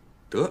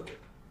得，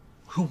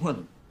不用问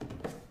了。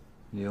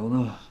理由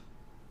呢？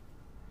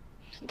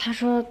他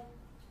说，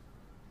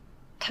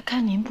他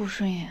看您不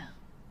顺眼。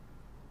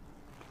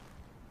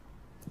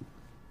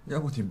要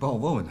不你帮我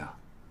问问他，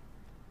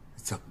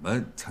怎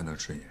么才能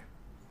顺眼？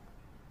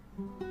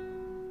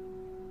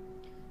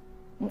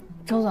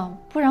周总，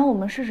不然我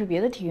们试试别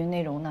的体育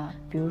内容呢？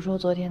比如说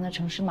昨天的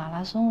城市马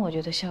拉松，我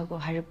觉得效果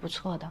还是不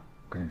错的。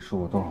跟你说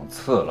过多少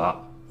次了，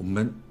我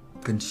们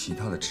跟其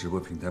他的直播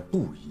平台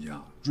不一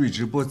样，锐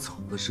直播走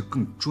的是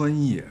更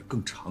专业、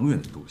更长远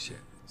的路线，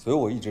所以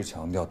我一直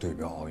强调对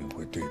标奥运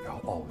会，对标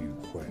奥运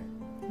会。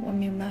我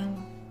明白了。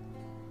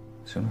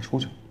行了，出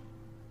去，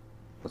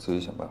我自己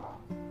想办法。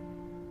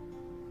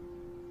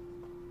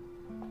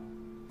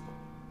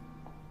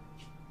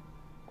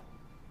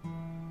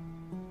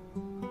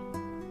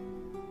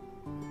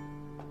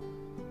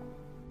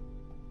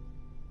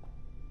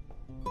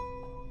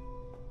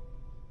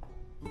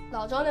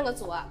老周那个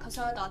组啊，可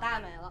算是倒大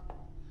霉了。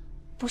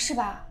不是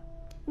吧？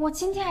我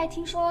今天还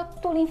听说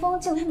杜凌峰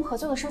进了他们合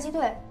作的射击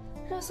队，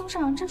热搜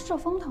上正是这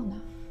风头呢。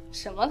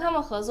什么他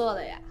们合作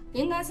的呀？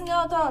您担心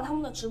要断了他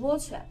们的直播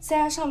权，现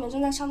在上面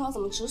正在商讨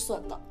怎么止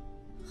损呢，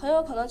很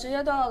有可能直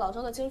接断了老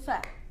周的经费，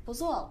不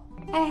做了。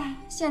哎呀，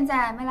现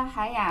在没了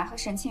海雅和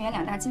沈庆元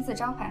两大金字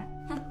招牌，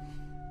哼，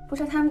不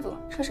撤他们组，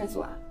撤谁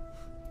组啊？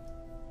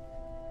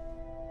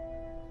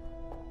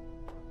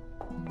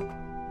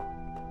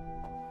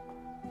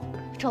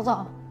周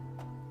总，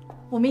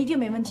我们一定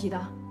没问题的。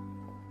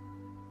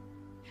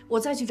我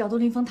再去找杜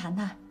凌峰谈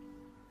谈。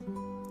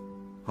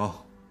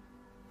好，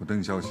我等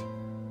你消息。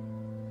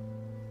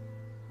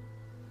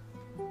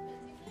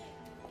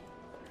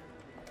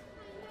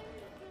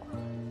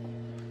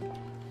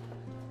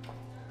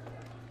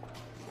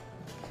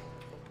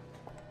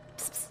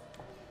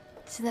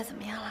现在怎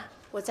么样了？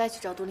我再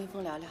去找杜凌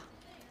峰聊聊。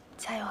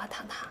加油啊，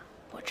糖糖！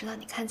我知道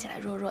你看起来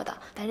弱弱的，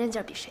但韧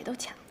劲儿比谁都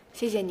强。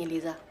谢谢你，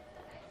梨子。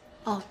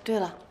哦，对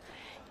了，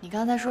你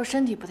刚才说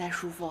身体不太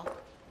舒服，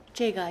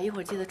这个一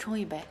会儿记得冲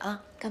一杯啊。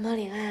感冒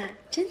灵啊，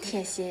真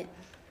贴心。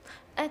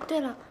哎，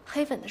对了，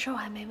黑粉的事儿我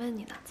还没问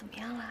你呢，怎么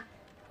样啦？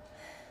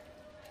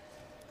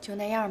就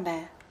那样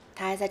呗，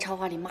他还在超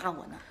话里骂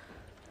我呢。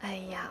哎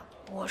呀，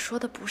我说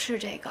的不是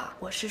这个，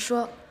我是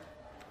说，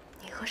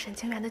你和沈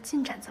清源的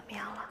进展怎么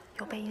样了？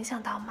有被影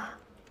响到吗？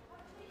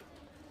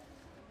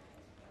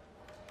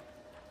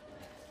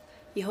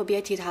以后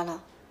别提他了，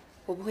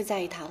我不会在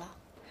意他了。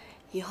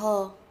以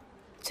后。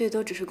最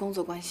多只是工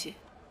作关系。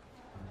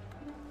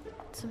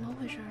怎么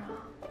回事啊？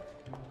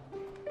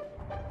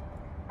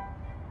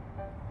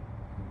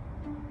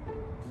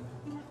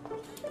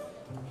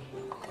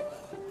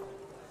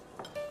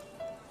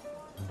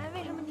哎，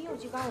为什么你有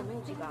鸡肝我没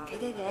有鸡肝？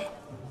给。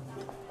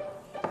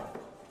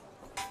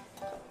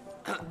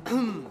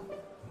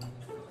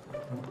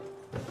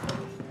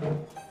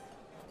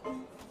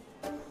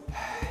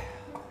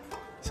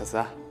小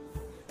慈，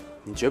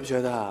你觉不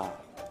觉得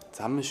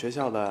咱们学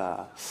校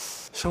的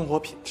生活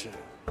品质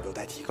有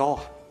待提高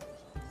啊！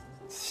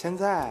现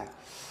在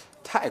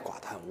太寡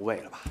淡无味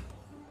了吧？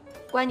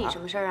关你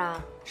什么事儿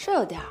啊？是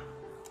有点儿，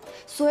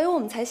所以我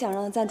们才想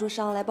让赞助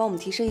商来帮我们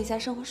提升一下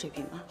生活水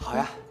平嘛。好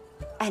呀。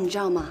哎，你知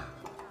道吗？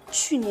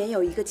去年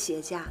有一个企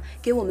业家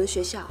给我们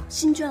学校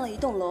新捐了一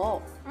栋楼。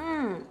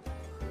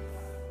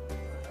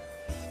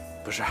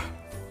不是，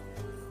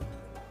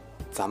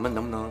咱们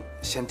能不能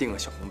先定个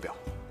小目标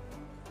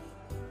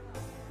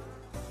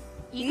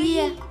？1个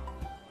亿。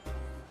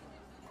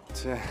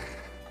这，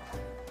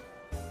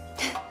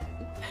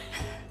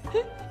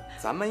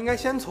咱们应该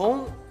先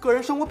从个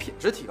人生活品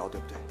质提高，对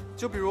不对？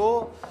就比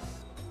如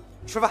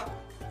吃饭，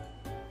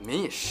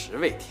民以食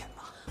为天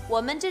嘛。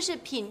我们这是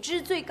品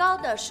质最高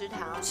的食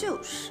堂，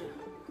就是，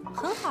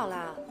很好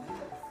啦。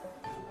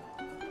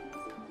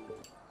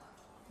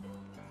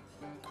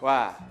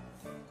喂，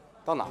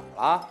到哪儿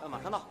了？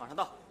马上到，马上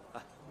到。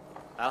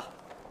来了。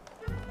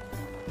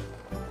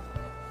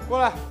过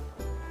来。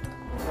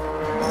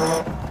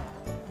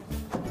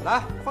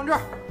来，放这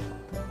儿。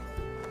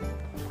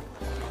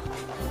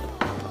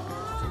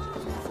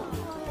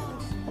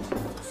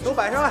都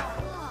摆上来。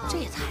这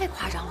也太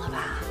夸张了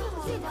吧！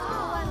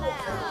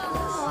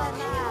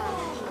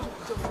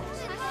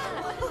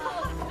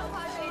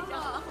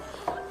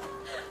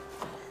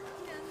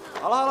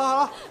好了好了好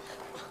了，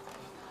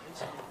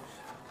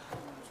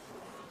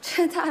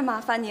这太麻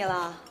烦你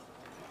了。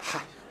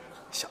嗨，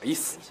小意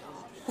思。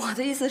我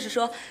的意思是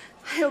说，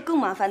还有更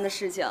麻烦的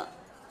事情。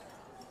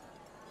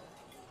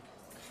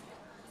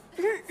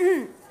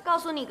告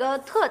诉你个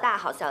特大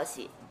好消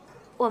息，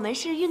我们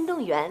是运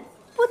动员，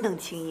不能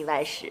轻易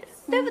外食，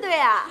对不对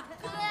呀？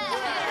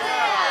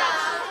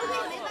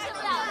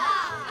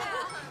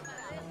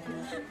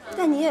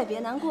但你也别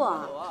难过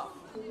啊，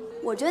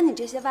我觉得你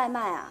这些外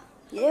卖啊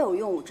也有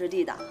用武之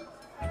地的。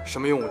什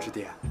么用武之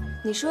地啊？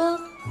你说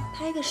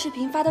拍个视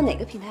频发到哪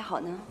个平台好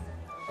呢？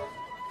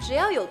只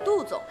要有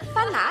杜总，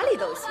发哪里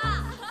都行。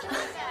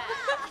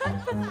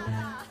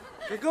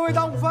给各位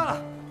当午饭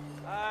了。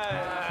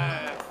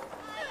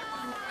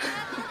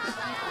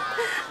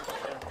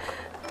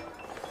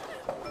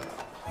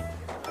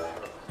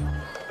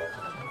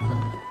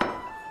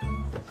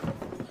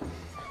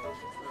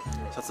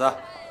小慈，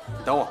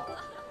你等我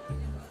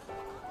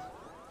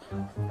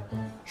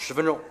，10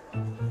分钟。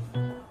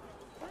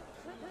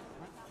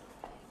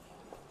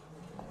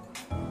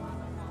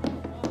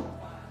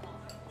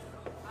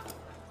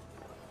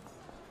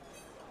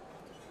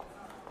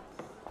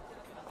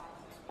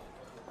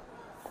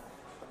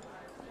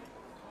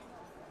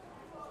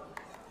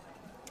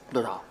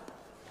队长，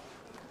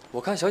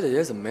我看小姐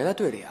姐怎么没来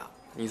队里啊？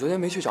你昨天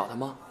没去找她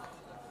吗？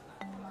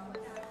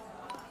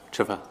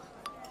吃饭。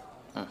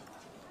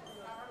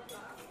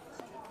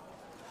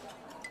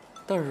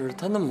但是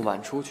她那么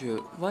晚出去，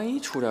万一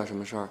出点什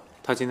么事儿？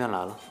她今天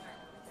来了。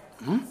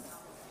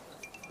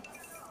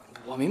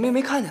我明明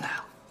没看见她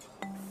呀。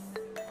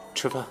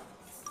吃饭。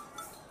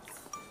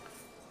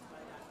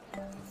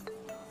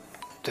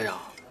队长，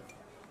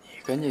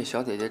你跟这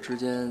小姐姐之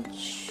间，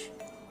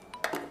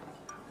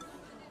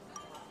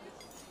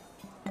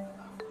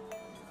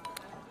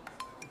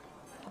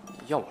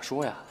要我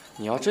说呀，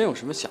你要真有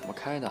什么想不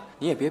开的，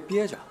你也别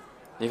憋着。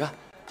你看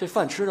这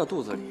饭吃到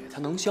肚子里，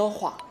它能消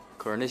化。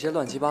可是那些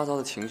乱七八糟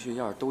的情绪，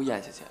要是都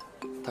咽下去，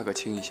他可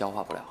轻易消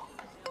化不了。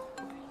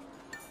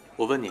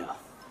我问你啊，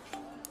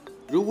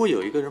如果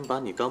有一个人把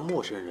你当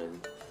陌生人，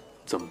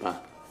怎么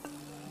办？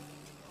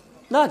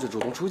那就主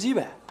动出击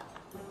呗。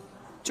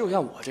就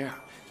像我这样，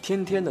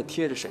天天的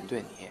贴着沈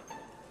对你，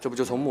这不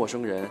就从陌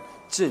生人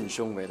晋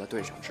升为了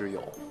对上之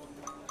友？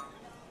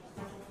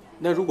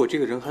那如果这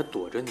个人还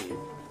躲着你，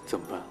怎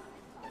么办？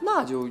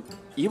那就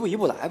一步一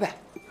步来呗。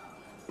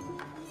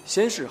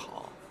先示好。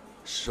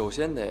首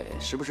先得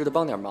时不时的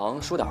帮点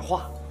忙，说点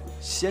话，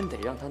先得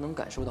让他能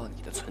感受到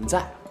你的存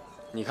在。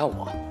你看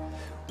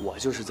我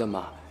就是这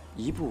么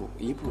一步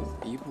一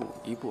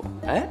步，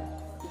哎，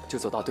就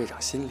走到队长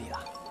心里了。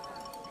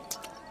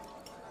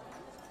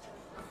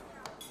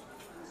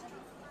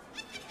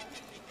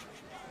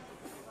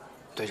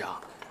队长，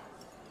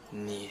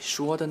你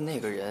说的那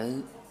个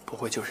人不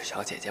会就是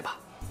小姐姐吧？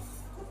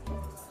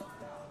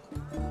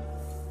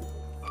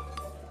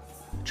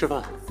吃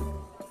饭，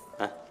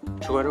来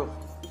吃块肉。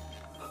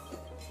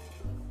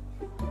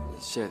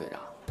谢谢队长。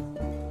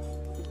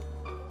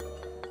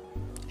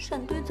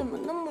沈队怎么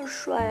那么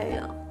帅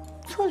呀？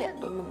侧脸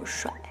都那么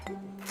帅。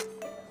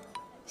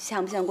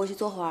想不想过去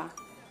坐会儿？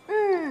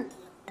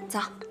走。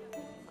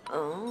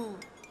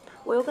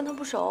我又跟他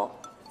不熟，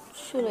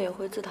去了也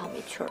会自讨没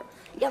趣儿。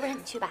要不然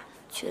你去吧，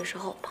去的时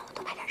候帮我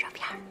多拍点照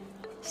片。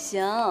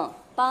行，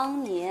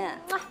帮你。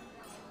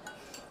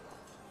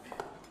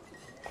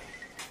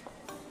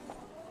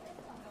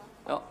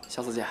哟，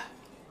小四姐。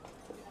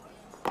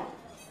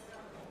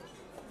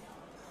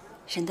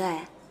沈队，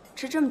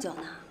吃这么久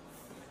呢？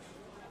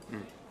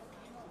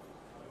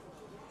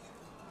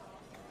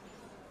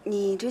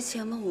你之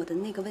前问我的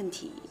那个问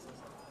题，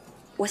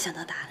我想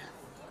到答案了。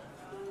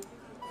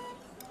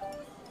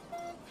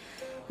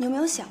你有没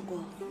有想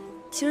过，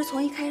其实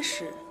从一开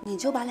始你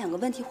就把2个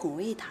问题混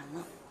为一谈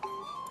了？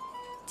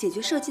解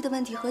决射击的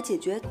问题和解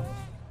决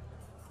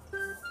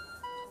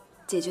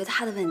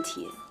他的问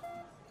题，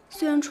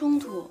虽然冲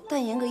突，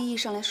但严格意义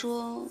上来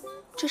说，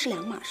这是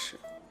2码事。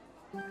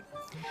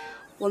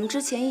我们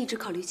之前一直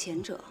考虑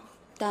前者，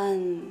但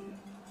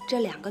这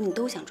2个你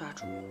都想抓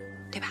住，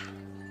对吧？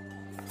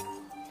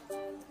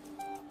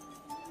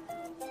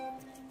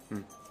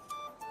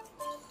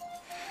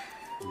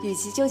与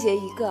其纠结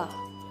一个，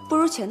不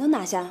如全都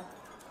拿下。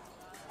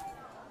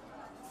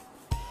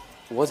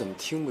我怎么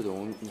听不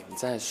懂你们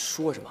在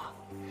说什么？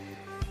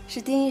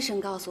是丁医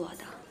生告诉我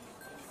的。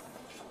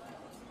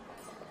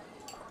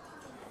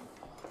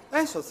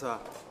哎，小慈，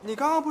你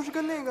刚刚不是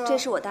跟那个……这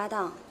是我搭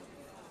档。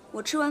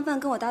我吃完饭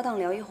跟我搭档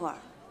聊一会儿，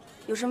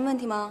有什么问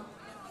题吗？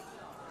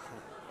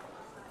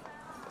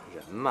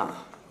人嘛，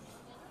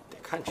得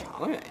看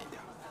长远一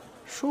点，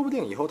说不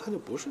定以后他就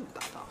不是你搭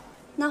档了。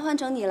那换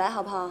成你来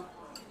好不好？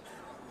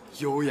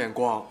有眼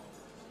光。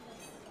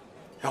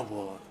要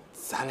不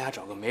咱俩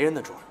找个没人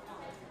的桌？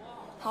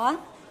好啊。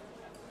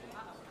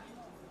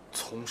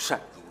从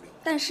善如流。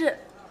但是，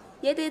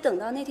也得等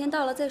到那天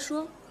到了再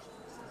说。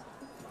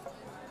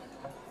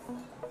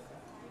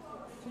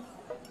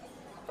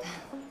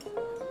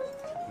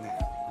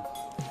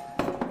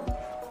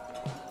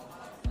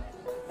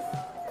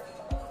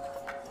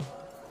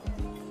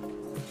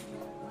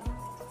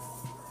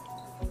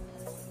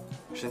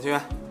沈清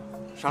源，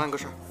商量个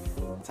事儿，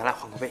咱俩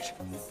换个位置，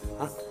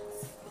啊？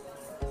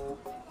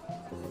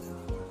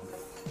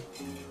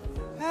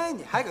哎，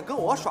你还敢跟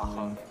我耍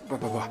横？不，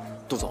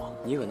杜总，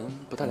你可能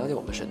不太了解我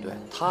们沈队，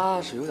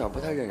他是有点不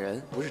太认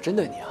人，不是针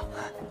对你啊。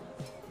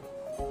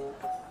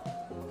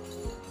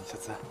小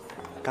资，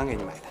刚给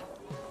你买的，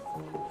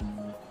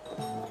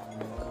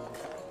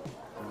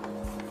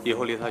以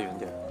后离他远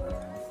点。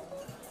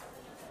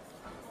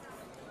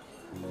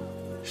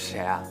谁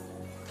啊？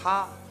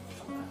他。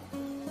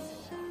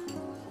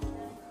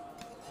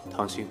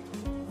唐鑫。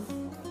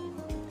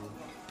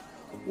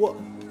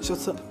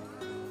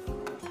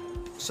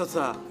小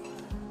资，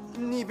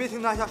你别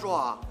听他瞎说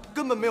啊，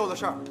根本没有的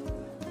事儿。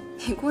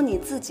你过你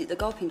自己的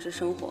高品质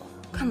生活，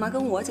干嘛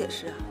跟我解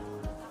释啊？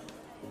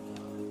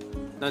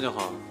那就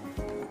好。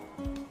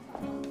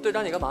队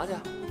长，你干嘛去？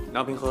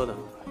拿瓶喝的。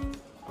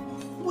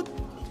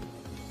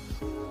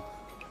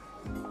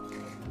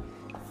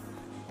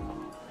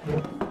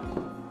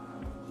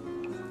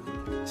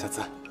小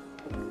资，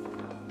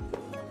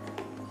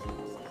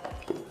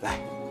来，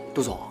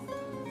杜总，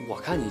我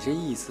看你这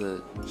意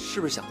思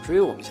是不是想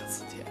追我们小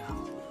慈姐啊？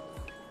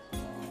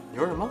你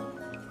说什么？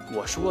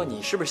我说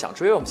你是不是想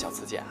追我们小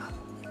慈姐啊？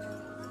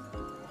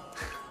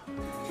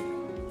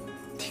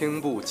听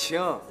不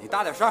清，你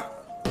大点声。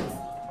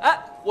哎，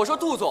我说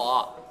杜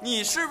总，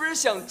你是不是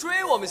想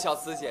追我们小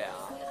慈姐啊？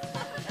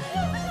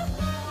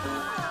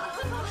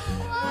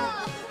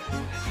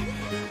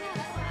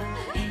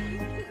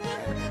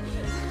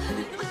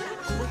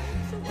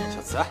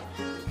小慈，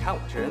你看我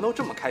这人都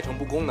这么开诚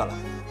布公的了，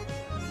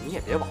你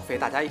也别枉费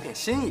大家一片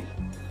心意，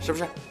是不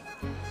是？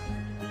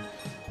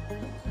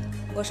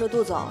我说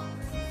杜总，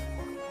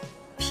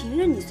平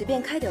日你随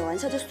便开点玩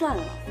笑就算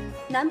了，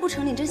难不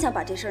成你真想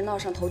把这事儿闹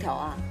上头条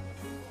啊？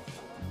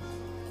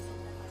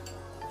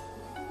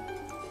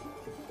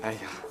哎呀，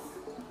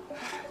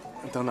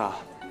等等，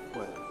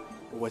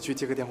我去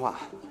接个电话。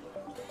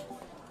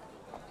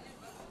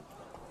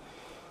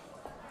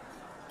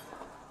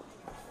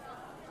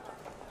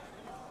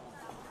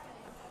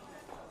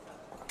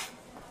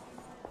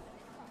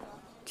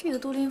这个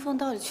杜林峰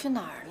到底去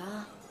哪儿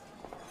了？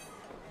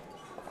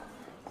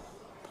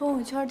朋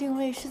友圈定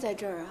位是在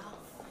这儿啊？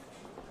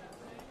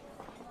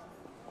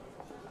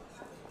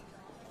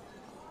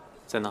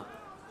在那。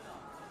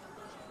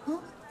嗯。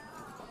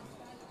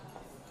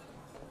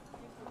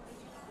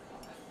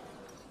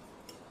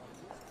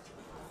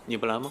你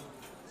不来吗？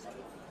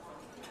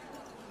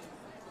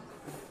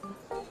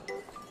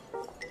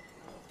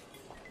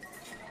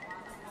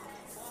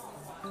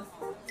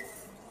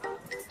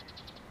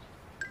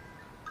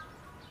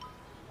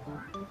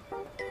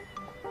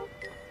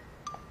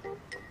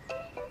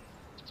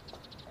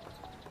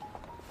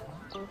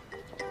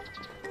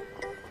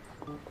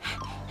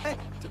哎，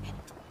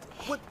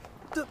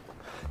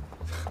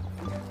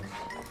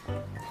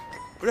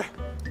不是，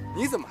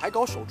你怎么还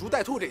搞守株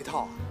待兔这一套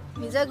啊？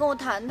你再跟我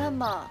谈谈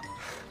吧。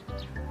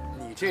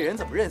你这人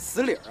怎么认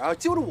死理儿啊？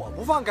揪着我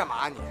不放干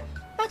嘛你？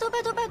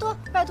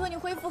拜托你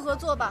恢复合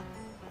作吧。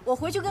我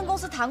回去跟公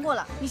司谈过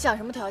了，你想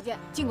什么条件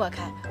尽管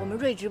开，我们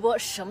瑞直播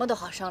什么都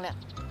好商量。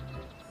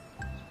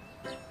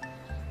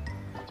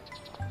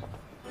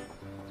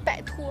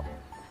拜托。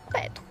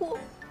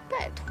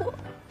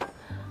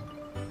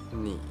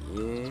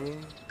你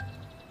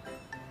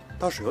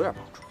倒是有点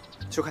帮助，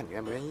就看你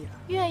愿不愿意了。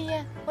愿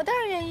意，我当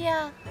然愿意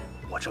啊。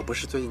我这不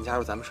是最近加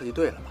入咱们设计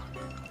队了吗？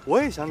我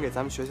也想给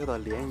咱们学校的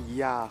联谊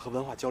呀和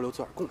文化交流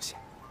做点贡献，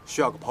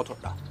需要个跑腿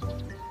的。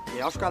你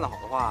要是干得好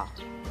的话，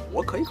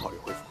我可以考虑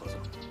恢复合作。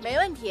没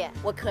问题，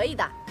我可以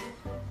的。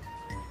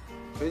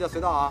随叫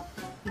随到啊，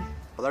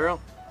把它扔。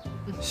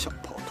小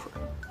跑腿。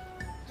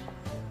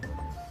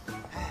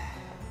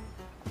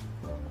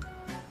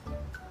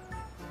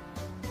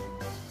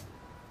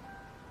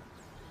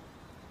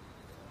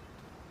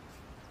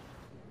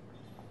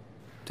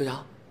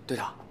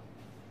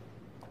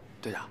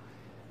队长，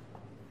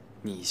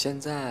你现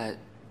在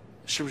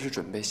是不是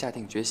准备下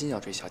定决心要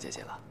追小姐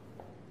姐了？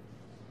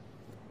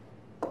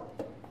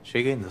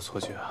谁给你的错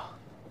觉啊？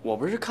我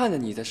不是看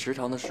见你在食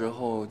堂的时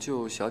候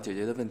就小姐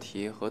姐的问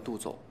题和杜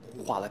总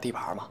画了地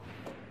盘吗？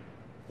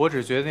我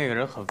只觉得那个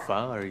人很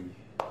烦而已。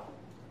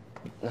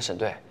那沈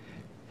队，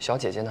小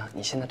姐姐呢？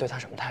你现在对她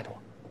什么态度？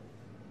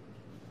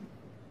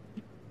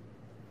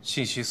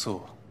信息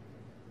素，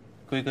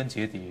归根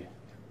结底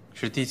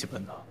是低级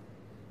本能。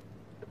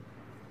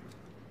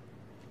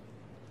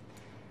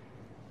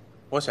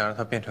我想让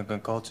它变成更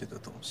高级的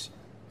东西。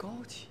高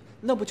级？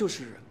那不就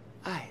是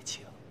爱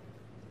情？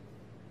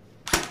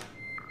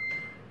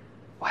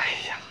哎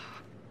呀，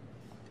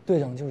队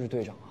长就是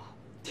队长啊，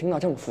听到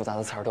这么复杂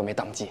的词儿都没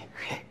当机。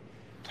嘿，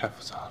太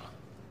复杂了。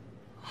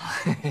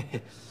嘿嘿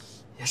嘿，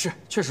也是，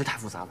确实太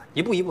复杂了，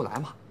一步一步来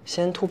嘛。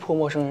先突破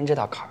陌生人这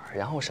道坎儿，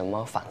然后什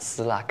么反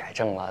思啦、改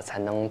正了，才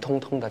能通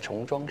通的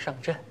重装上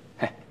阵。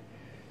嘿，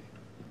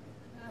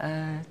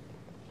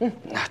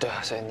对啊，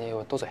所以你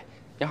多嘴，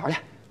你好好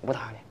练，我不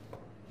打扰你。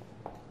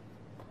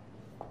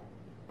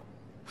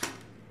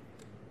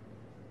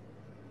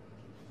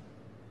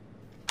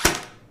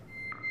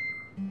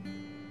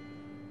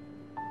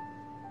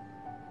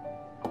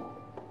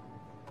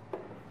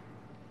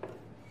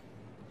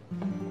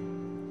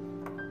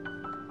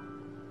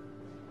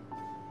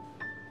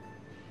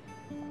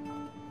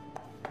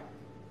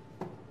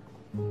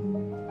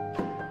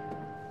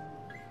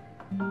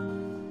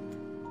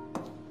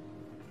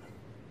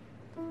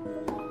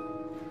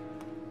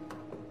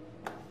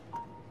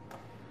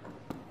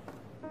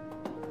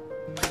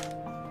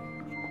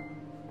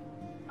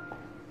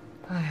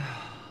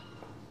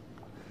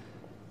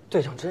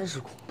队长真是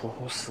恐怖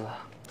公司啊！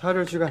他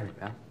这去干什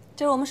么呀？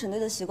这是我们省队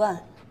的习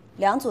惯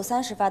，2组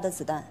30发的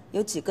子弹，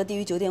有几个低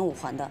于9.5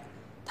环的，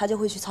他就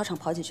会去操场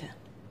跑几圈。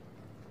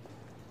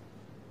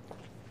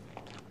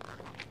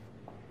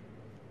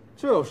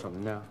这有什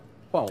么的呀？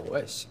换我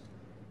也行。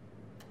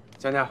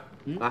佳佳，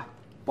来，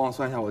帮我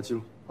算一下我的记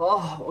录。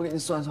好，我给你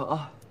算算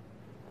啊。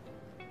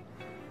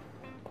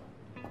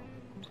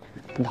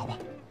你打吧。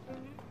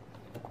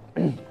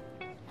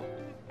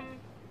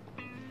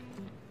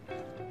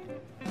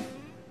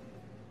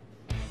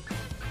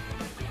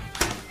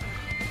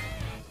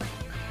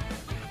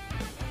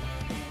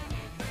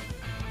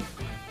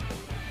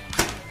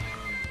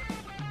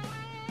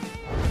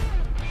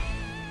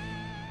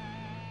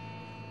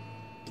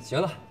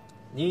行了，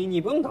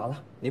你不用打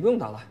了，你不用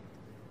打了，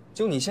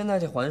就你现在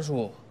这环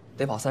数，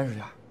得跑30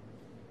圈。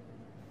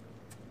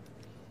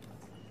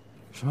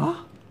什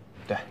么？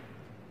对，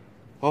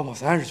我要跑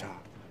30圈。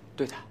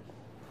对的，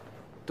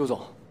杜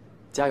总，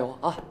加油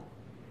啊！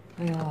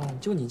哎呀，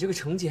就你这个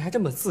成绩还这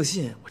么自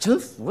信，我真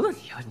服了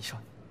你啊！你说，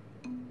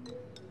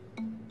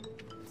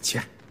起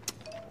来，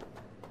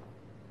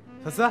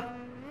小思，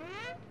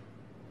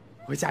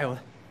我会加油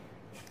的。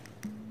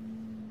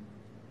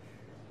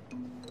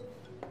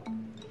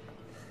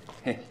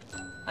嘿，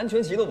安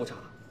全旗都不差。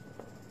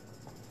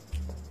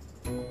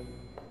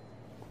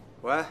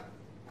喂，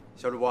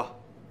小主播，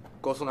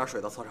给我送点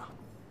水到操场。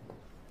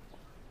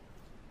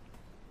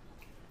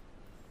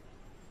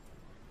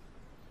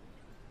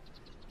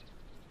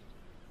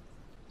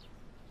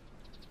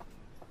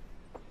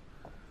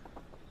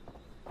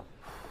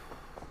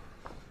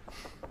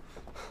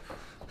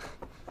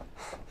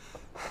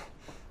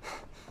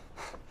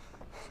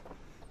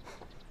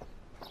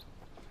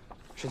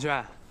沈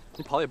轩，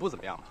你跑的也不怎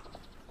么样嘛。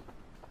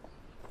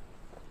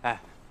哎，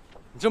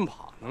你这么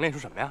跑能练出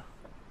什么呀？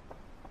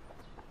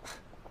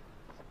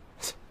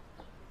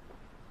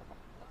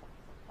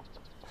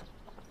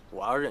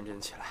我要认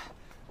真起来，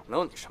能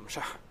有你什么事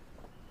儿？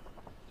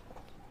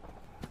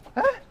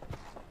哎，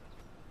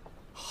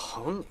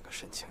好你个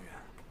沈清源，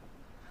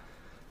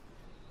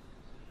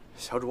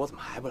小主播怎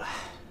么还不来？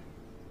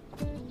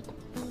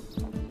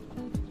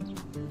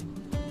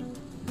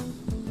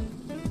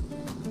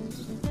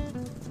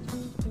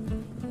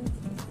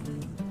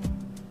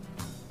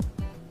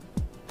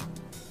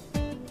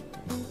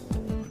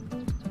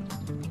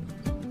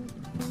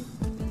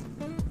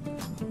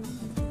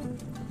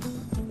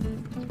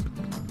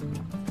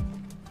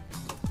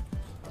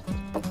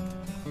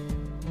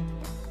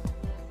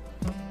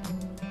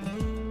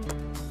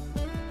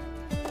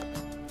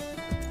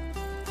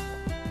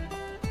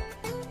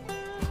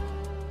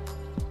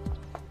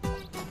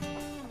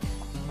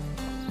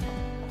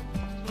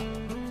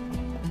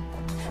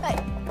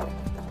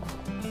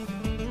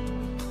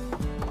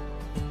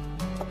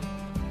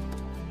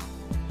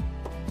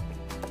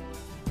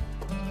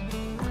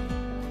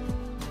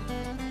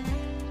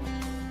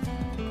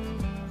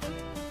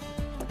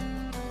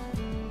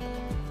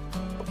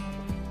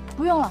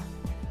不用了。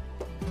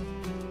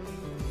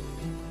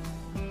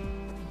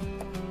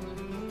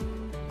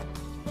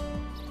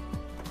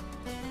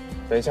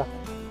等一下，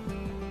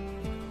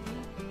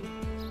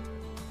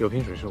有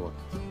瓶水是我的。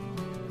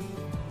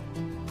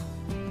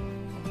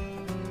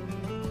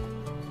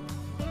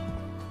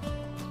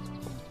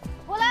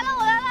我来了，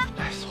我来了。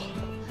哎，错了，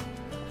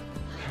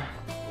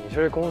你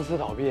这是公司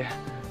倒闭，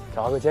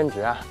找了个兼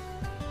职啊？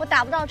我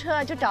打不到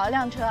车，就找了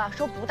辆车，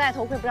说不戴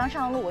头盔不让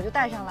上路，我就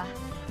戴上了。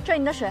这是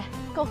你的水，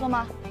够喝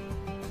吗？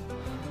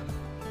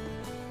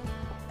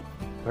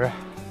不是，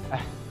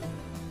哎，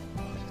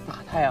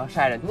大太阳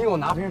晒着，你给我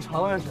拿瓶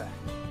常温水。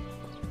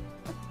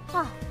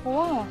啊，我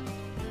忘了，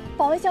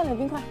保温箱里有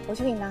冰块，我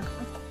去给你拿。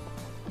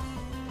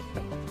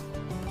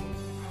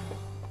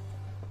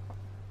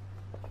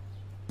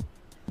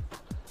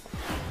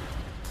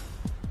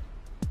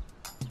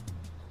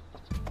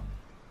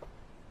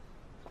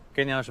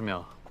给你20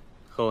秒，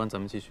喝完咱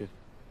们继续。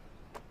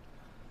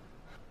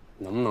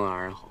能不能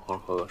让人好好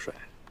喝个水？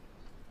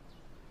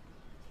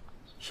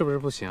是不是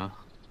不行啊？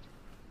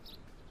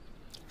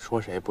说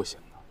谁不行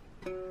呢？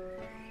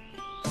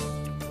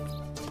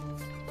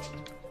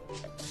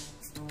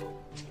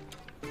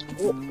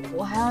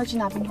我还要去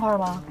拿冰块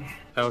吗？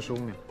还有15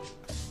秒。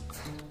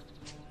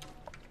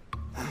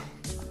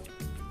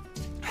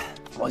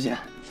抱歉。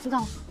知道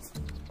了。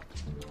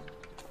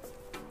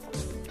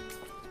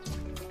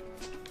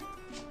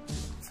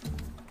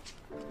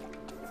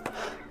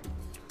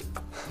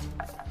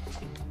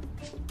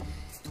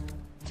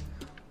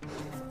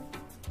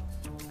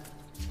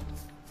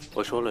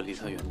我说了，离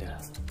他远点。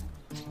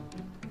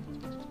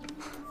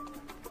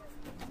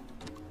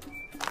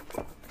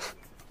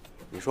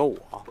你说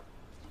我，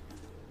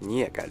你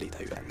也该离他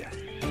远点。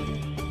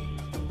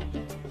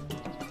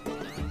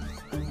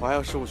我还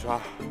有15圈，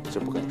就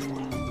不跟你说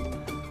了。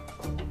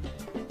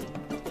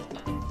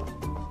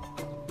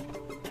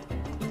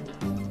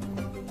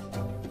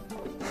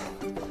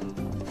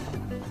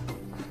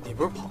你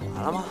不是跑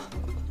完了吗？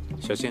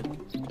小心！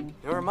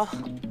有什么？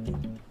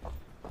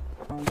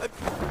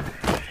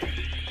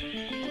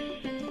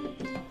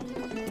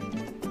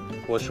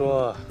我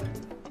说，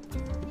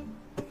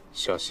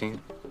小心。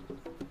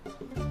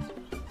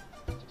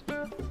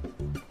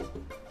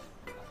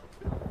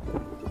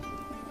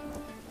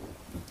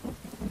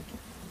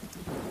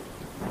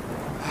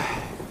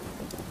唉，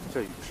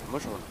这雨什么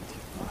时候能停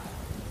啊？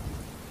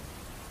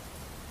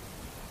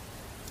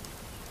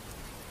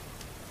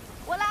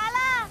我来了！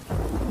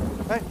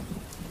哎，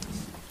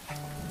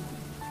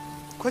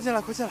快进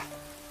来，快进来，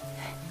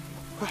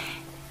快！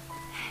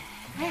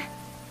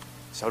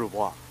小主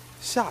播，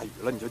下雨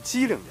了你就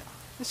机灵点，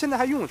那现在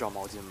还用得着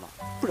毛巾吗？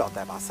不知道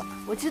带把伞。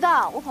我知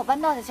道，我跑半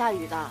道才下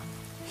雨的。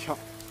哟，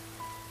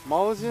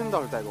毛巾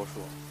倒是带够数，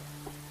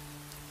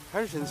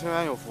还是沈清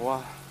源有福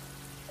啊。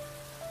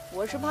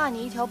我是怕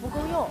你一条不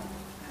够用。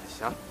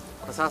行，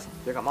快擦擦，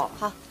别感冒了。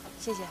好，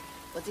谢谢，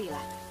我自己来。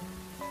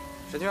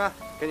沈清源，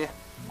给你，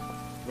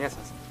你也擦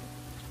擦。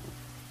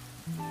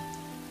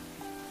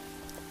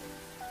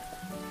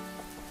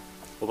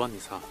我帮你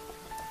擦。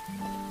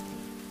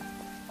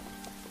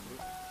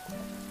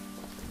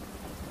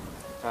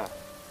哎，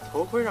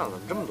头盔上怎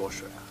么这么多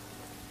水啊？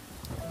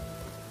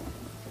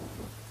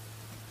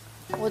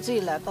我自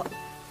己来吧。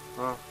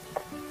嗯。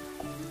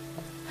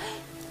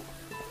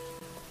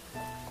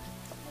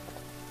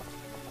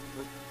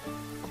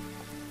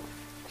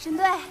沈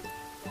队，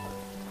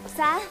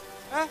伞。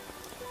哎，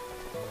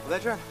我在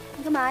这儿。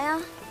你干嘛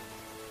呀？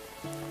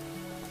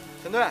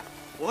沈队，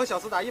我和小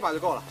四打一把就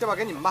够了，这把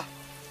给你们吧。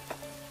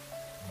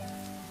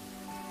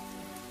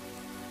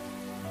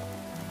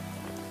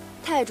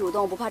太主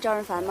动不怕招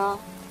人烦吗？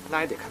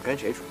那也得看跟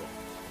谁主动。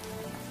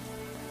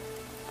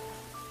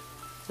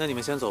那你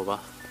们先走吧。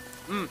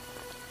嗯，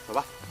走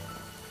吧。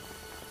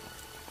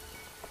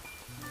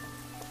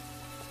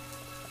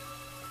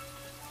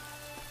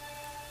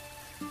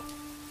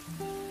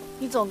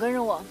你总跟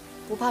着我，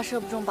不怕射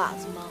不中靶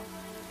子吗？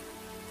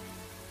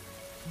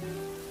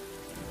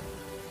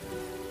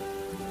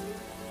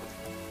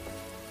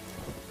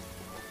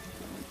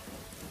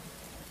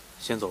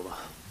先走吧。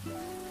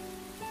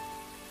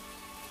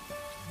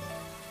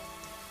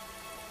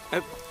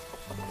哎，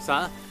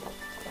伞。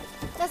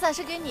那伞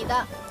是给你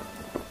的。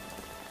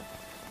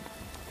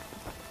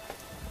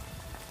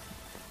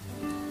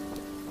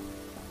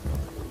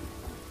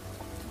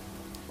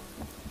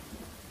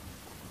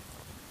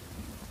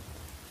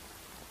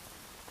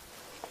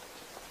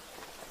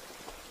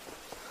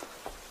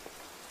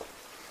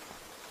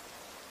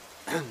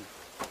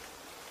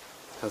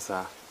小四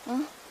啊，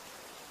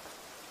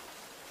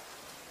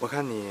我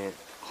看你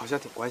好像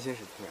挺关心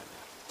沈清源的，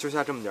就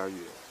下这么点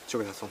雨就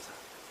给他送伞。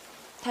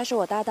他是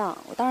我搭档，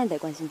我当然得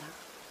关心他。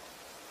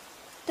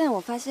但我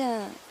发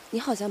现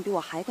你好像比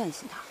我还关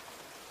心他。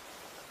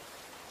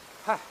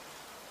嗨，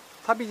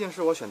他毕竟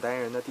是我选代言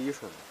人的第一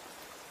顺位。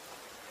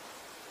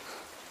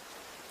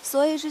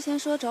所以之前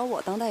说找我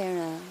当代言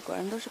人，果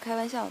然都是开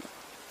玩笑的。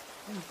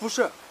不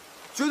是，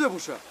绝对不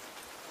是，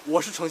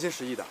我是诚心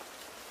实意的，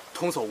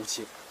童叟无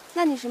欺。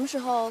那你什么时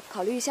候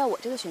考虑一下我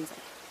这个选择呀？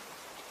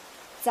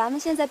咱们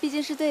现在毕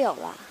竟是队友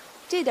了，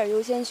这点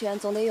优先权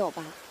总得有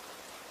吧？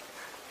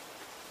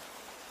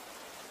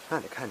那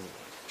得看你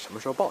什么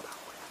时候报答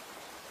我呀。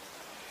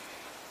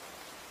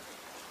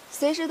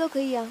随时都可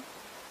以啊，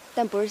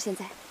但不是现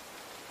在。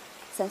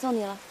伞送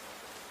你了。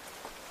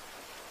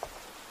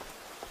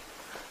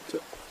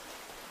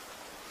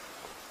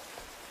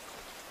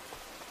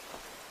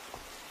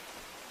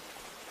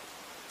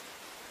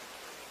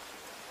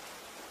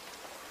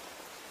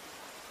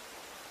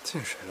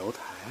近水楼台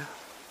啊！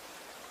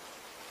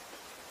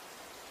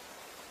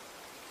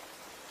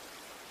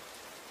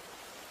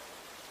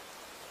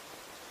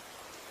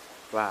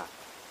喂，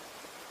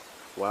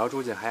我要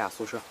住进海雅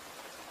宿舍。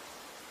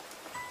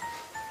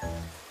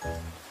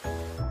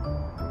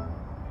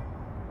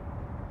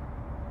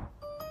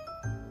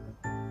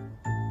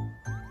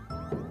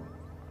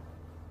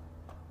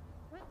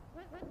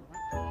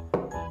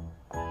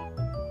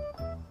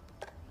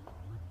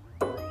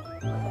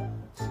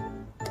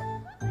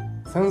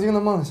曾经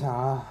的梦想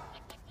啊！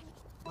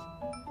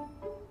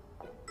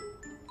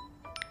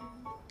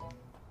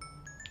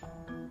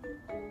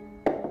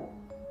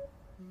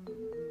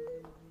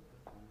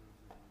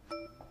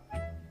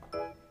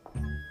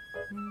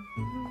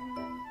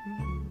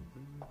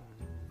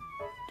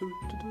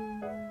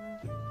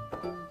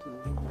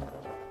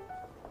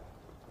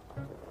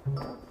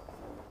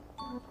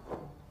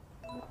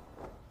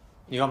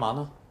你干嘛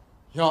呢？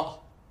哟，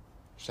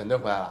沈队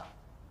回来了，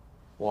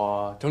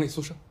我整理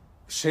宿舍。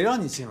谁让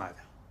你进来的？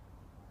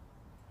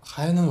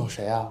还能有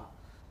谁啊？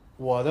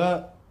我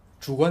的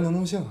主观能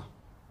动性啊！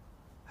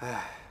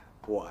哎，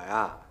我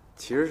呀，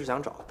其实是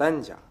想找单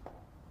家，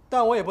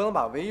但我也不能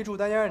把唯一住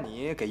单间的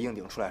你给硬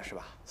顶出来，是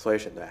吧？所以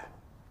沈队，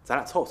咱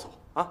俩凑凑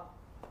啊！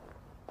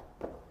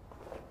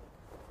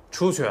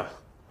出去！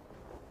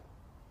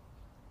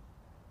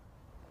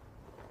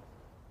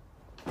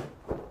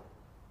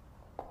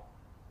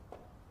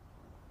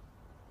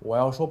我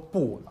要说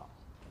不呢。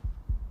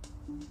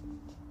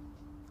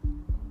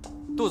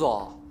杜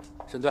总，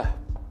沈队，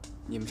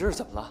你们这是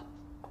怎么了？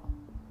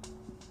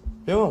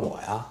别问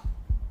我呀，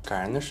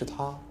感人的是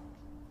他。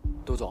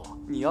杜总，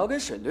你要跟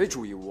沈队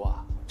住一屋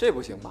啊？这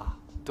不行吧？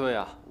对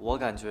啊，我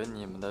感觉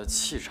你们的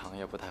气场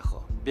也不太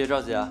合。别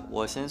着急啊，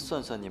我先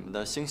算算你们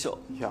的星宿。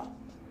哟，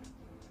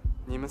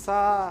你们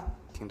仨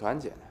挺团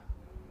结的呀。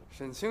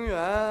沈清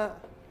源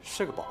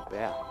是个宝贝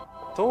啊，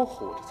都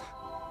护着他。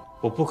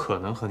我不可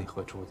能和你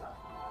合住的。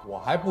我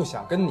还不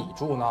想跟你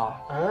住呢。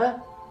哎，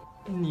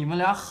你们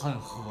俩很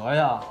合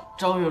呀，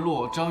张月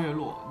露，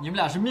你们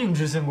俩是命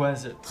之星关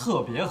系，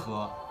特别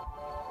合。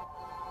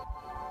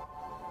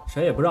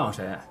谁也不让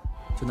谁，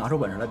就拿出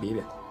本事来比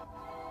比。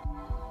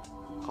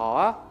好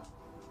啊，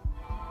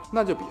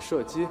那就比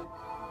射击，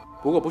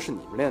不过不是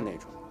你们练的那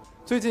种。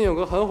最近有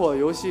个很火的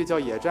游戏叫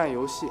野战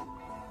游戏，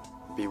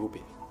比不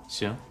比？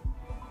行，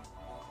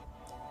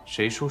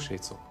谁输谁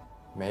走。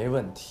没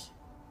问题。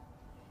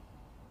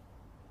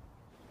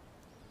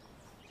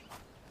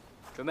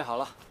准备好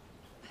了。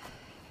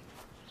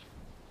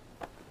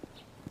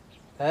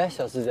哎，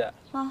小四姐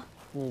啊，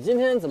你今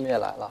天怎么也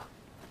来了？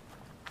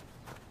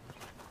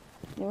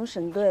你们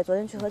沈队昨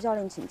天去和教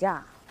练请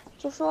假，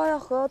就说要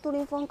和杜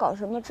林峰搞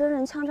什么真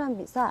人枪战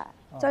比赛，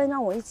教练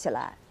让我一起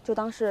来，就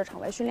当是场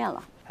外训练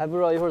了。还不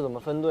知道一会儿怎么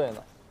分队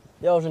呢。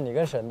要是你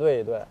跟沈队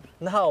一队，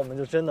那我们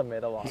就真的没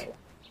得玩了。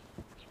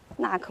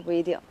那可不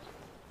一定。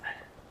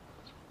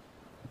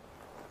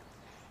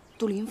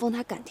杜林峰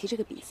他敢提这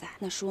个比赛，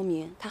那说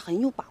明他很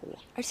有把握。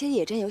而且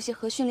野战游戏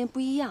和训练不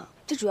一样，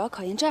这主要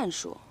考验战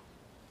术。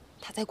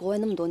他在国外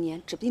那么多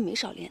年，指不定没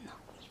少练呢。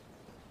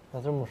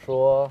那这么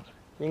说，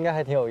应该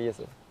还挺有意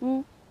思的。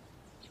嗯。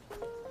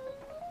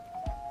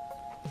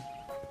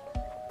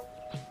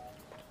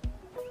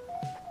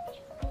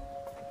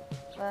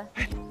喂，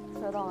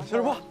收到了。小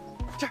主播，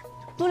这儿。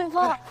杜林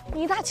峰，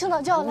你一大清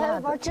早叫我来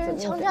玩真人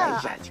枪战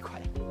啊！你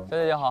快。小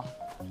姐姐好。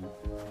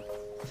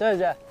小姐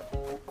姐。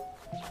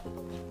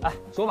哎，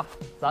说吧，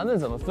咱们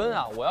怎么分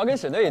啊？我要跟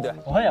沈队一队，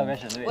我也要跟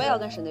沈队一队，我也要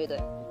跟沈队一队。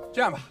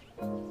这样吧，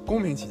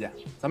公平起见，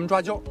咱们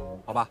抓阄，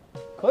好吧？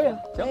可以啊，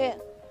可以。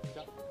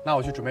那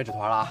我去准备纸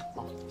团了啊。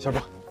好，小主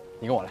播，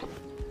你跟我来。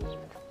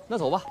那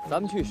走吧，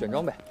咱们去选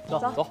装备。走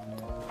走。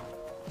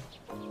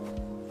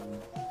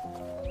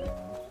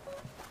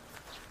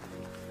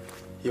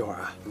一会儿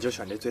啊，你就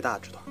选这最大的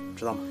纸团，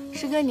知道吗？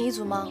是跟你一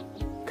组吗？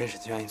跟沈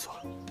清源一组。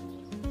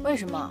为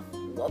什么？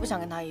我不想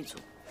跟他一组。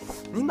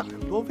你哪那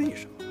么多为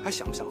什么？还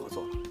想不想合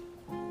作了？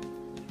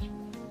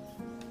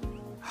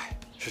哎，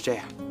是这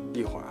样，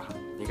一会儿啊，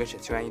你跟沈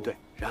清源一队，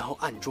然后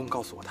暗中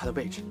告诉我他的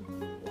位置。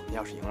我们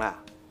要是赢了呀，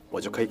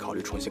我就可以考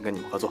虑重新跟你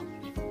们合作。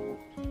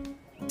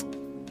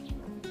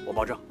我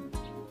保证。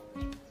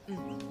嗯。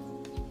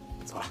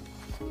走了。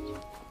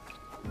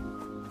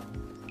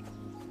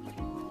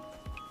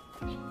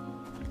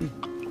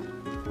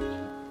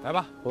来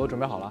吧，我都准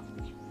备好了。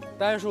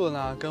单数的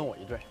呢跟我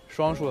一队，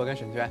双数的跟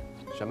沈清源，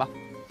选吧。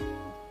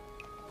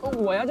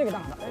我要这个大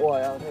的，我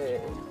要这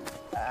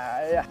个。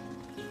哎呀，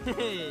嘿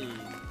嘿，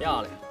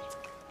漂亮！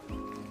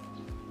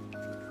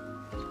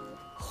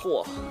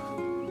嚯，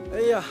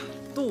哎呀，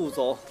杜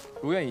总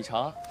如愿以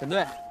偿，沈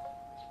队。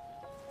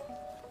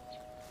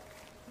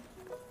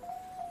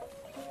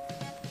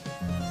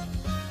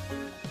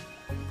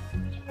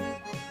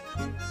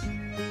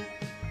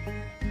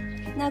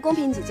那公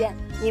平起见，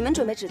你们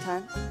准备纸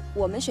团，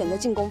我们选择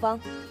进攻方，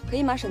可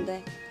以吗，沈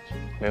队？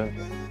没问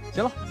题。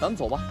行了，咱们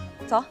走吧。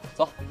走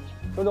走。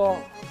周周，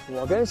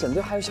我跟沈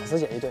队还有小四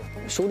姐一队，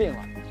输定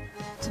了。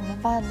怎么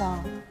办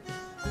呢？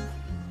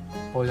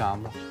投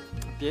降吧。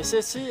别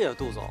泄气呀，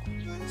杜总。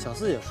小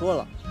四姐说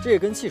了，这个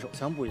跟气手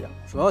枪不一样，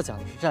主要讲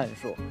的是战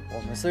术。我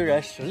们虽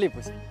然实力不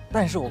行，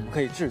但是我们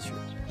可以智取。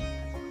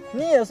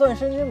你也算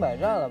身经百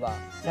战了吧？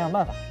想想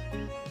办法。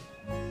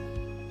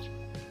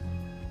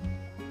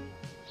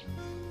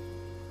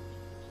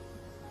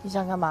你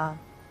想干嘛？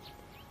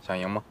想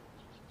赢吗？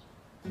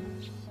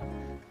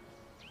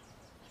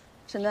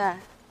沈队，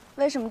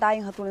为什么答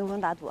应和杜林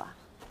峰打赌啊？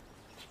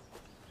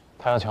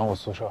他要抢我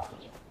宿舍。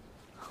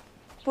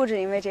不止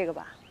因为这个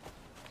吧？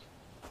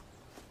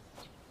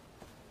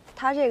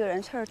他这个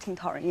人确实挺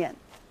讨人厌的。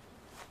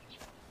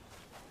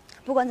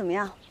不管怎么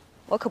样，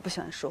我可不喜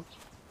欢输。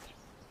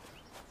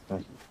嗯。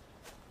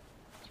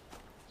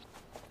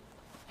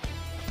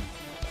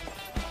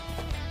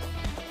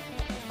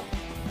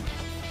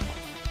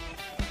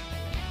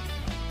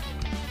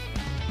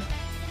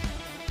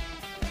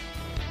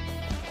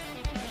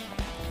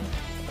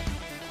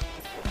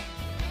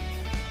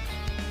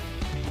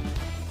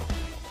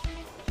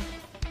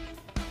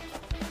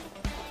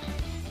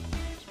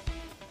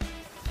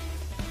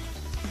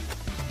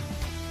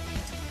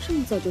这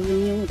么早就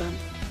扔烟雾弹了？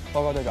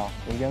报告队长，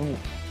有烟雾。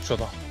收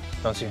到，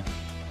当心，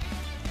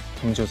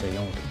他们就在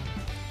烟雾里。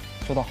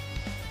收到。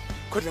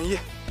快转移。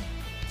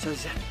小姐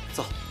姐，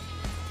走。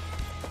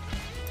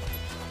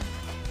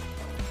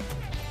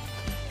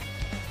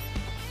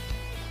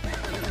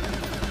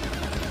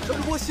什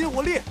么波吸引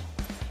火力？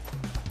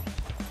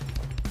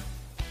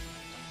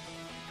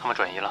他们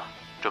转移了，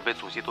准备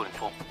阻击杜林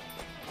峰。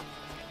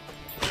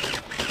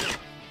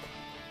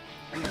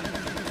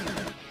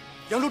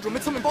扬州准备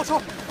侧面包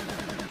抄。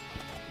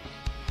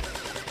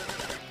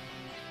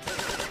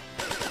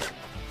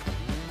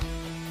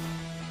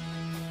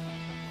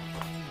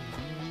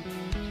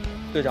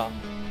队长，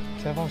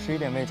前方11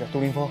点位置，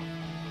杜林峰。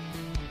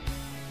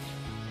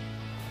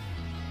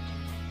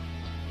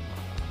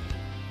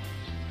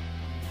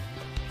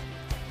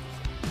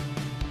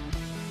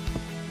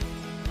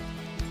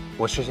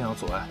我视线有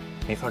阻碍，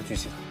没法狙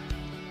击他。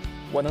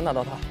我能打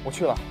到他，我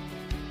去了。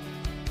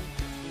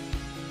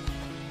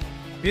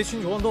别轻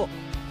举妄动。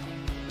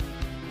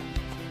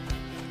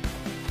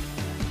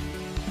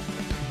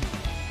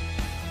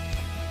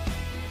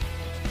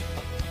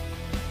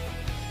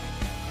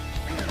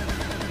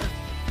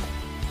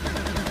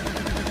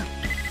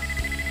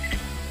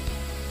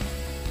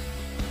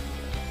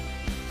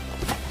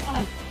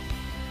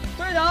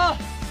队长，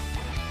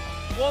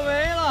我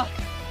没了。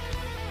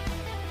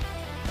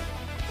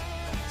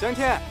江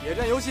天，野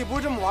战游戏不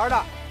是这么玩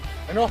的。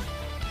严忠，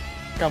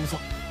干不错。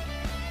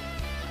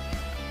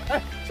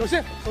哎，小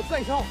心，手刺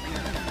在一条。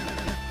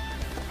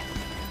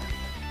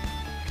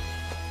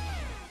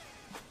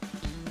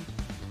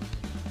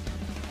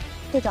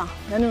队长，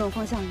原那种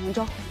方向，严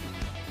州。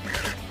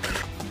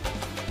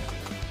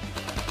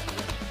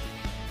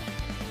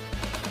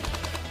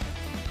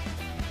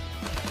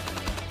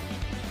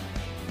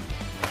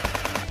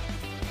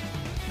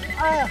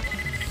哎呀，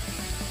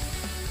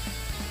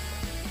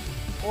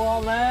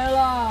我没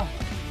了。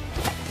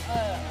哎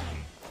呀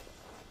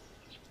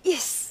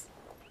 ，yes。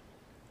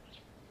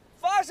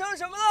发生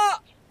什么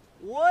了？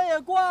我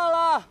也挂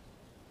了。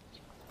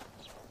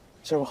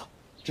师傅，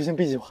执行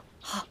B 计划。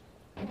好。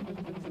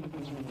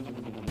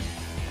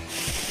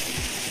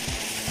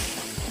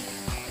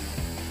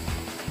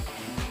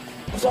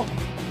走。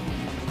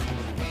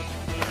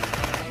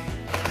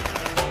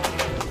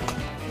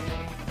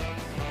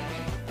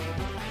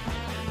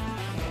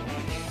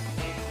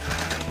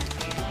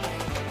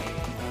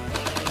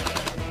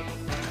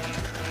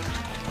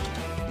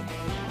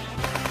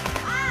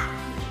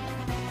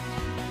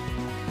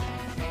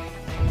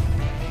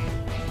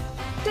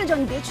队长，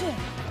你别去，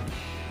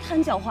他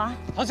很狡猾。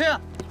唐青，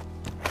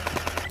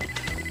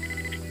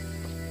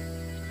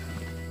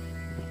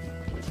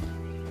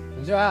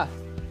沈清源，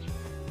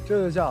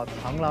这就叫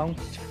螳螂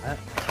捕蝉。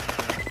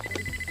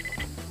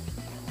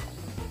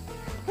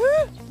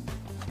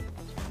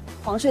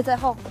黄睡在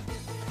后。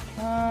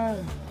哎，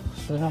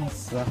实在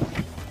死！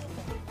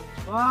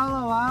完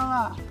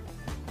了！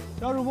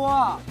小主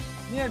播，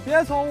你也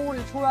别从屋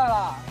里出来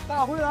了，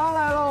大灰狼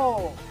来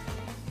喽！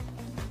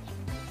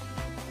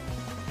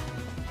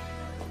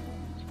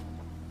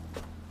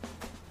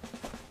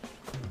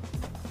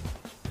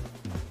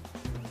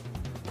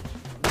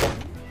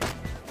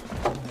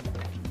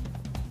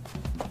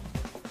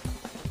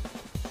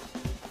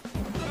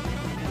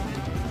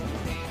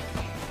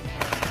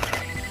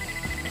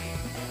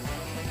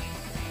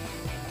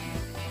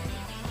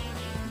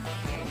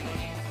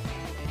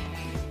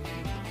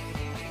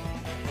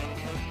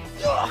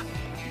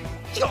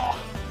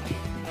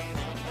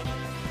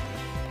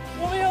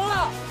我们赢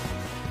了！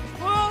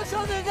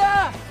小姐姐，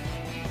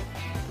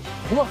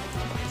什么？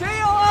谁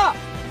赢了？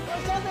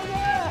小姐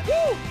姐，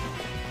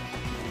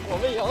我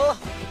们赢了！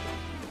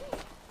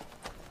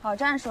好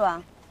战术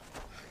啊，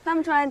看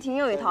不出来挺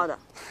有一套的。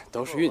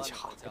都是运气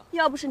好。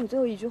要不是你最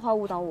后一句话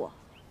误导我，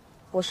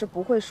我是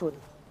不会输的。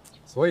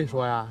所以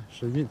说呀，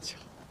是运气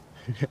好。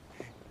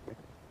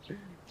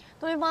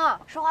杜云峰，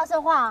说话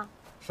算话啊！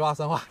说话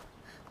算话，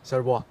小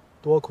主播，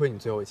多亏你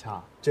最后一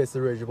枪，这次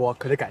瑞直播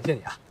可得感谢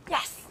你啊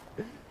 ！Yes。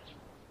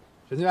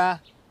沈清源，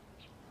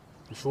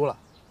你输了，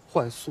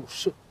换宿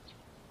舍。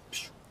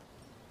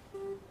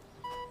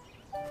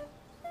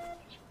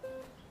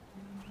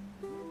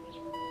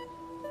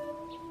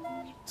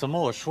怎么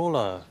我输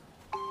了，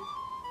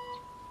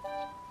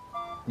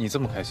你这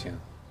么开心？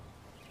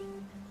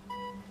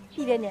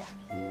一点点。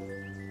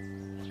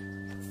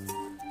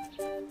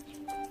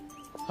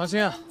唐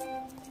青，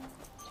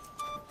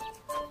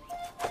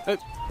哎，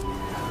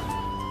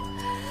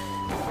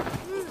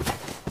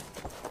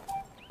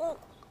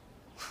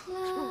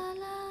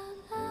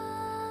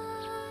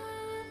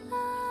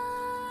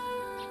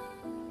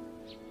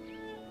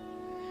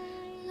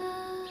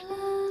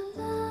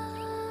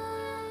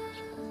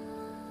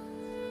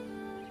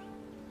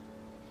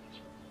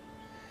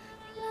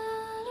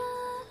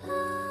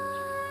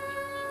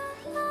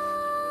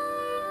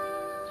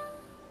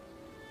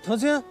唐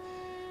青，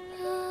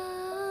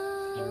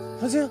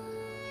唐青。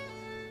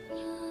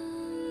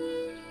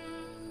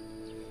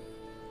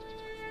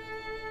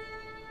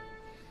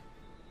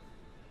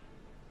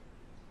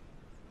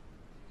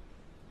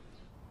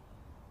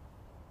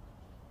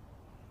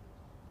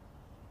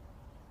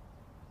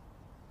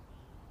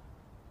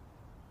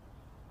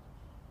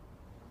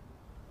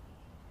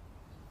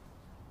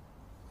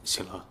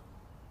醒了。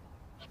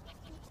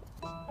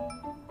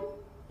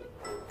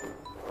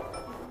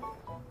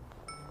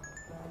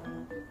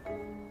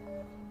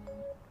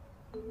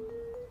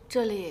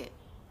这里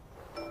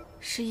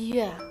是医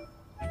院。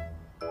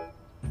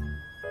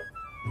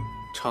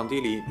场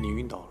地里你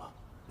晕倒了，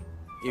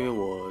因为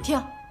我……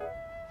停！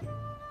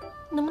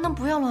能不能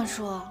不要乱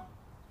说？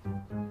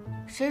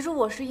谁说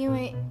我是因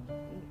为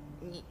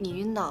你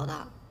晕倒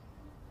的？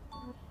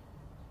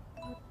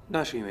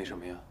那是因为什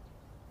么呀？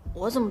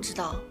我怎么知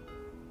道？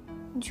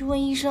你去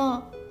问医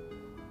生。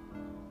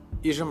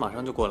医生马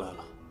上就过来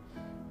了。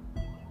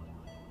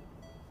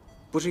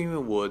不是因为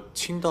我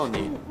亲到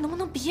你，能不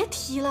能别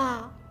提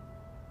了？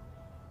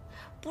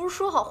不是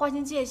说好划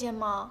清界限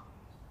吗？